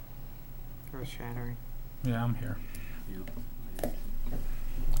earth-shattering. Yeah, I'm here. Yep.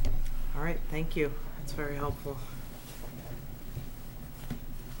 All right, thank you. That's very helpful.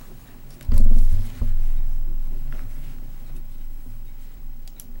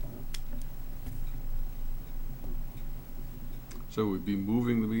 So we'd be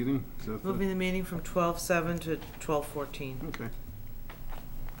moving the meeting? Is that Moving the meeting from 12:07 to 12:14. Okay.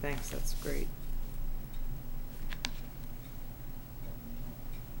 Thanks, that's great.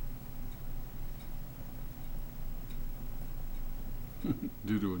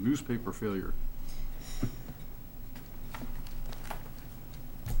 Due to a newspaper failure.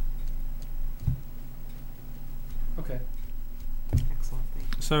 Okay. Excellent,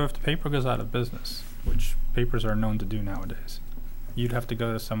 thank you. So if the paper goes out of business, which papers are known to do nowadays, you'd have to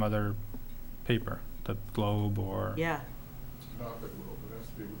go to some other paper, the Globe or... Yeah, Not the Globe, it has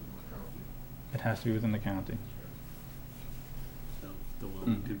to be within the county. It has to be within the county. So, the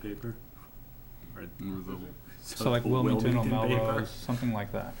Wilmington paper? Or So like the Wilmington or Wilmington paper? Melrose, something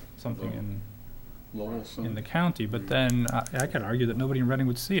like that, something in Lowell, in the county, but then I could argue that nobody in Reading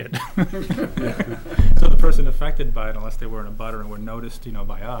would see it. Yeah. So the person affected by it, unless they were in a butter and were noticed,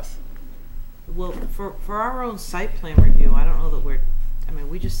 by us. well, for our own site plan review, I don't know that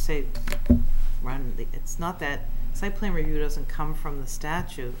we just say, it's not that, site plan review doesn't come from the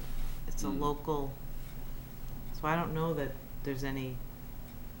statute. It's a local, so I don't know that there's any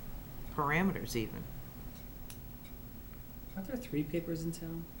parameters even. Aren't there 3 papers in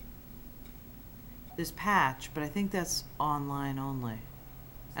town? There's Patch, but I think that's online only.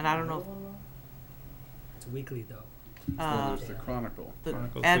 And I don't know, It's weekly though. Well, there's the Chronicle. the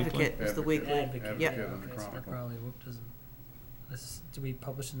Chronicle's Advocate weekly. is the weekly. Advocate Yep. and the Okay, so that Chronicle. probably doesn't. Do we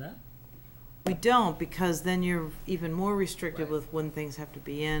publish in that? We don't, because then you're even more restricted with when things have to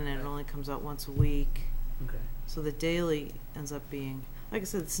be in, and it only comes out once a week. Okay. So the daily ends up being, like I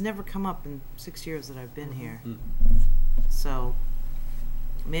said, it's never come up in 6 years that I've been here. Mhm. So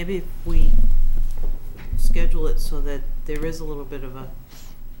maybe if we schedule it so that there is a little bit of a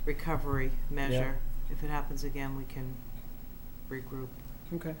recovery measure, if it happens again, we can regroup.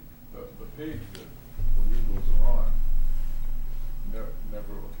 Okay. The page that the legals are on never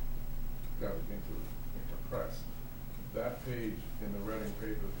got into press. That page in the Reading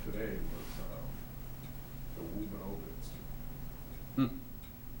paper today was the Woburn obits. Hmm.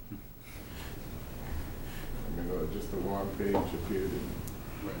 Just the one page appeared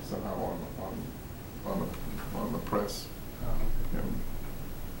somehow on the press. And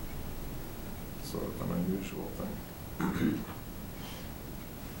sort of an unusual thing.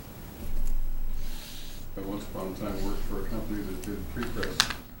 I once upon a time worked for a company that did pre-press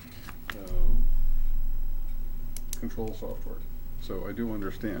control software, so I do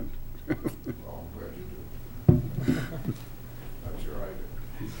understand. Well, I'm glad you do. I'm sure I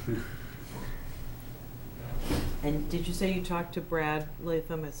did. And did you say you talked to Brad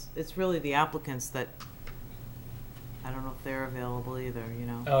Latham? It's really the applicants that, I don't know if they're available either,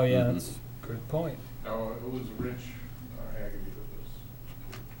 Oh yeah, Mhm. that's a good point. No, it was Rich Haggerty that was,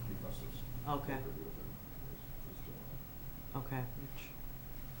 he must have. Okay. spoken with him. Okay.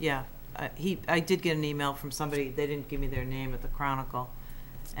 Yeah, I did get an email from somebody, they didn't give me their name at the Chronicle,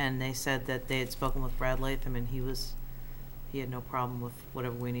 and they said that they had spoken with Brad Latham, and he had no problem with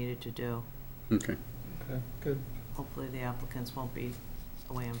whatever we needed to do. Okay. Okay, good. Hopefully the applicants won't be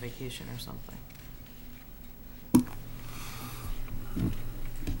away on vacation or something.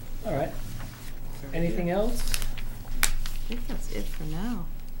 All right. Anything else? I think that's it for now.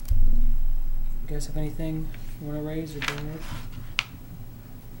 You guys have anything you want to raise or bring up?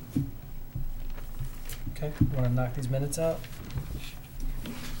 Okay, want to knock these minutes out?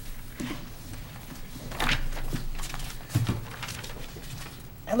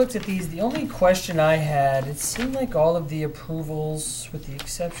 I looked at these. The only question I had, it seemed like all of the approvals, with the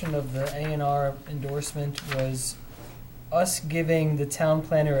exception of the A&R endorsement, was us giving the town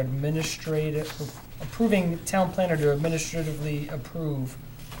planner approving town planner to administratively approve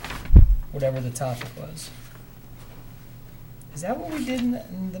whatever the topic was. Is that what we did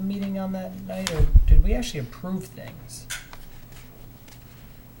in the meeting on that night, or did we actually approve things?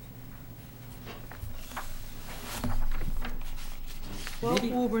 Well,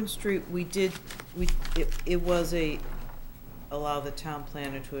 Maybe- Woburn Street, it was allow the town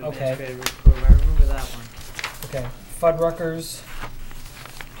planner to Okay. administratively approve. I remember that one. Okay, Fuddruckers.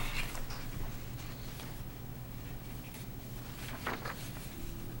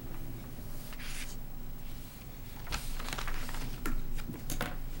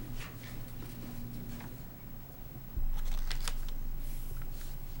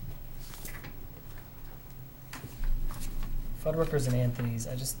 Fuddruckers and Anthony's,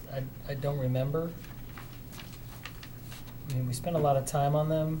 I don't remember. I mean, we spent a lot of time on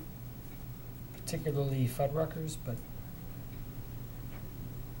them. particularly Fuddruckers, but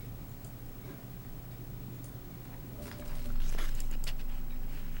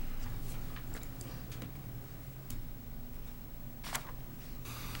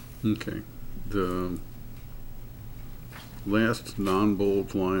Okay, the last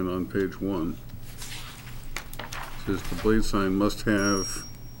non-bold line on page 1 says the blade sign must have,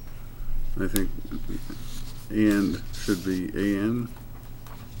 I think, and should be AN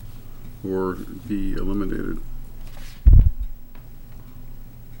or be eliminated.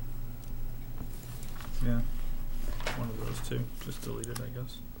 Yeah, one of those two, just delete it, I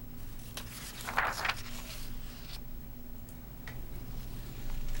guess.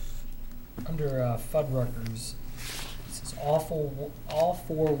 under Fuddruckers, it says all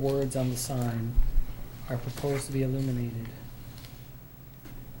 4 words on the sign are proposed to be illuminated.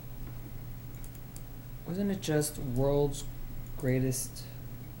 Wasn't it just world's greatest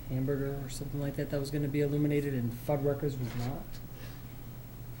hamburger or something like that that was going to be illuminated and Fuddruckers was not?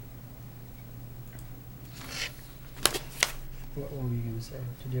 What were you going to say?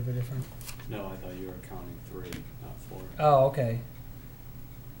 Did you have a different? No, I thought you were counting 3, not 4. Oh, okay.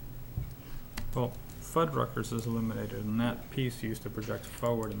 Well, Fuddruckers is eliminated, and that piece used to project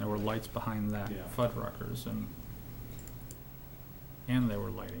forward, and there were lights behind that Yeah. Fuddruckers, and there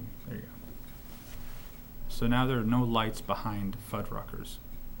were lighting. There you go. So now there are no lights behind Fuddruckers.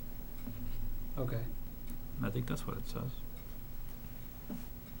 Okay. I think that's what it says.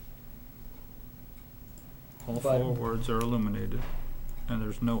 All But- 4 words are illuminated, and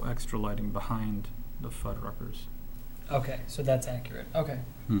there's no extra lighting behind the Fuddruckers. Okay, so that's accurate. Okay.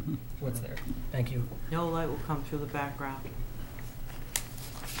 Mm-hmm. What's there? Thank you. No light will come through the background.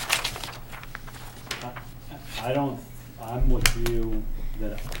 I'm with you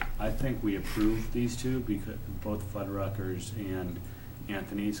that I think we approved these two, because both Fuddruckers and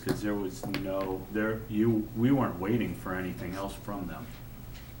Anthony's, because there was we weren't waiting for anything else from them,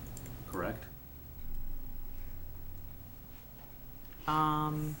 correct?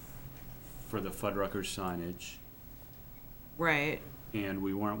 For the Fuddruckers signage, Right. and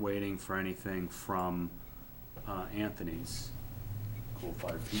we weren't waiting for anything from Anthony's Coal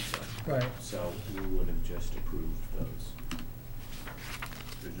Fired Pizza. Right. So we would have just approved those.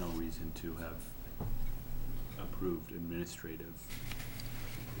 There's no reason to have approved administrative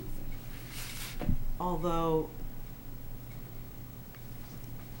approval. Although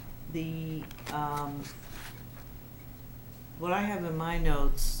the, what I have in my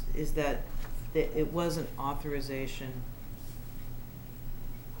notes is that it was an authorization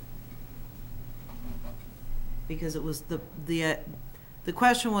because it was the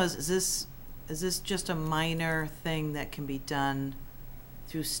question was, is this just a minor thing that can be done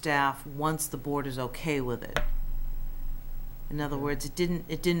through staff once the board is okay with it? In other words, it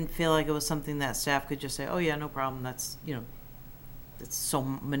didn't feel like it was something that staff could just say, oh yeah, no problem, that's, it's so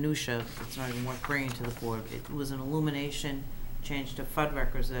minutia, it's not even worth bringing to the board. It was an illumination change to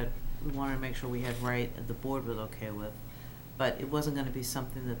Fuddruckers that we wanted to make sure we had right and the board was okay with. But it wasn't gonna be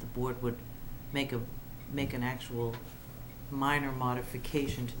something that the board would make an actual minor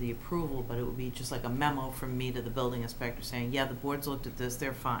modification to the approval, but it would be just like a memo from me to the building inspector saying, yeah, the board's looked at this,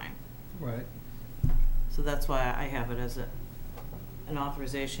 they're fine. Right. So that's why I have it as an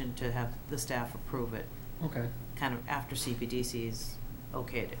authorization to have the staff approve it, Okay. kind of after CPDC's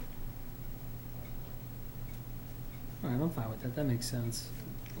okayed it. All right, I'm fine with that. That makes sense.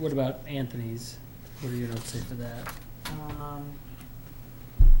 What about Anthony's? What do your notes say for that?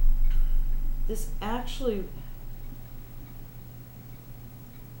 This actually,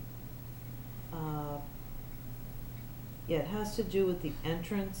 yeah, it has to do with the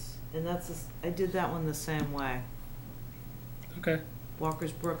entrance, and I did that one the same way. Okay.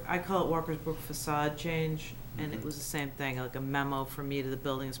 Walker's Brook, I call it Walker's Brook facade change, and it was the same thing, like a memo from me to the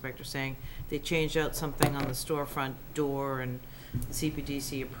building inspector saying they changed out something on the storefront door and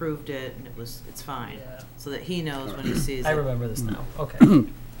CPDC approved it, and it's fine. Yeah. So that he knows when he sees it. I remember this now. Okay.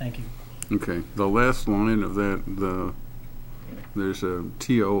 Thank you. Okay, the last line of that, there's a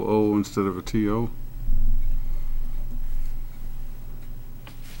TOO instead of a TO.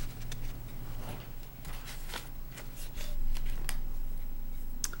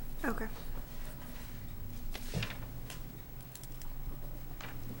 Okay.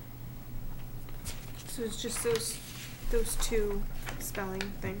 So it's just those 2 spelling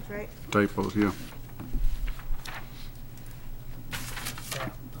things, right? Typos, yeah. Yeah,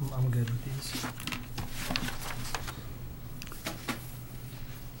 I'm good with these.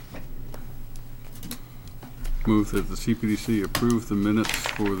 Move that the CPDC approve the minutes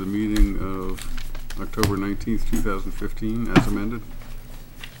for the meeting of October 19th, 2015 as amended.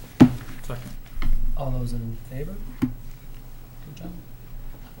 Second. All those in favor? Good job.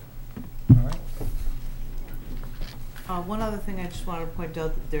 All right. One other thing I just wanted to point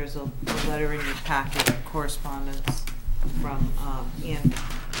out, that there's a letter in your packet, correspondence from, Ann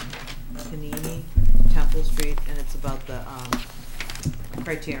Panini, Temple Street, and it's about the,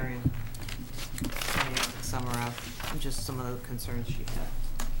 criterion. Let me sum her up, and just some of the concerns she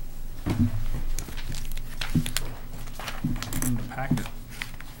had. In the packet.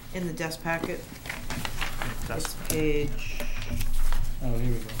 In the desk packet, That's it's page, Oh,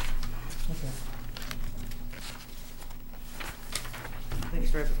 here we go. Okay. I think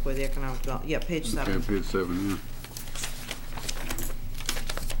it's right before the economic development, yeah, page 7. Okay, page 7, yeah.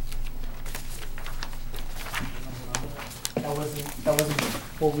 That wasn't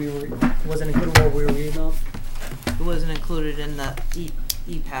what we were, wasn't included what we were reading off? It wasn't included in the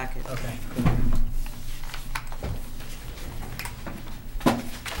e-packet. Okay, cool.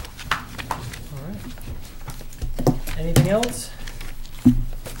 All right. Anything else?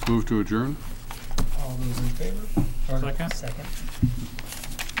 Move to adjourn? All those in favor? Or Second. Second.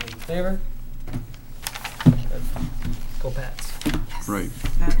 Those in favor? Good. Go Pats. Right.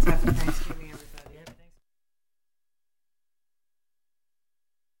 That's happy Thanksgiving.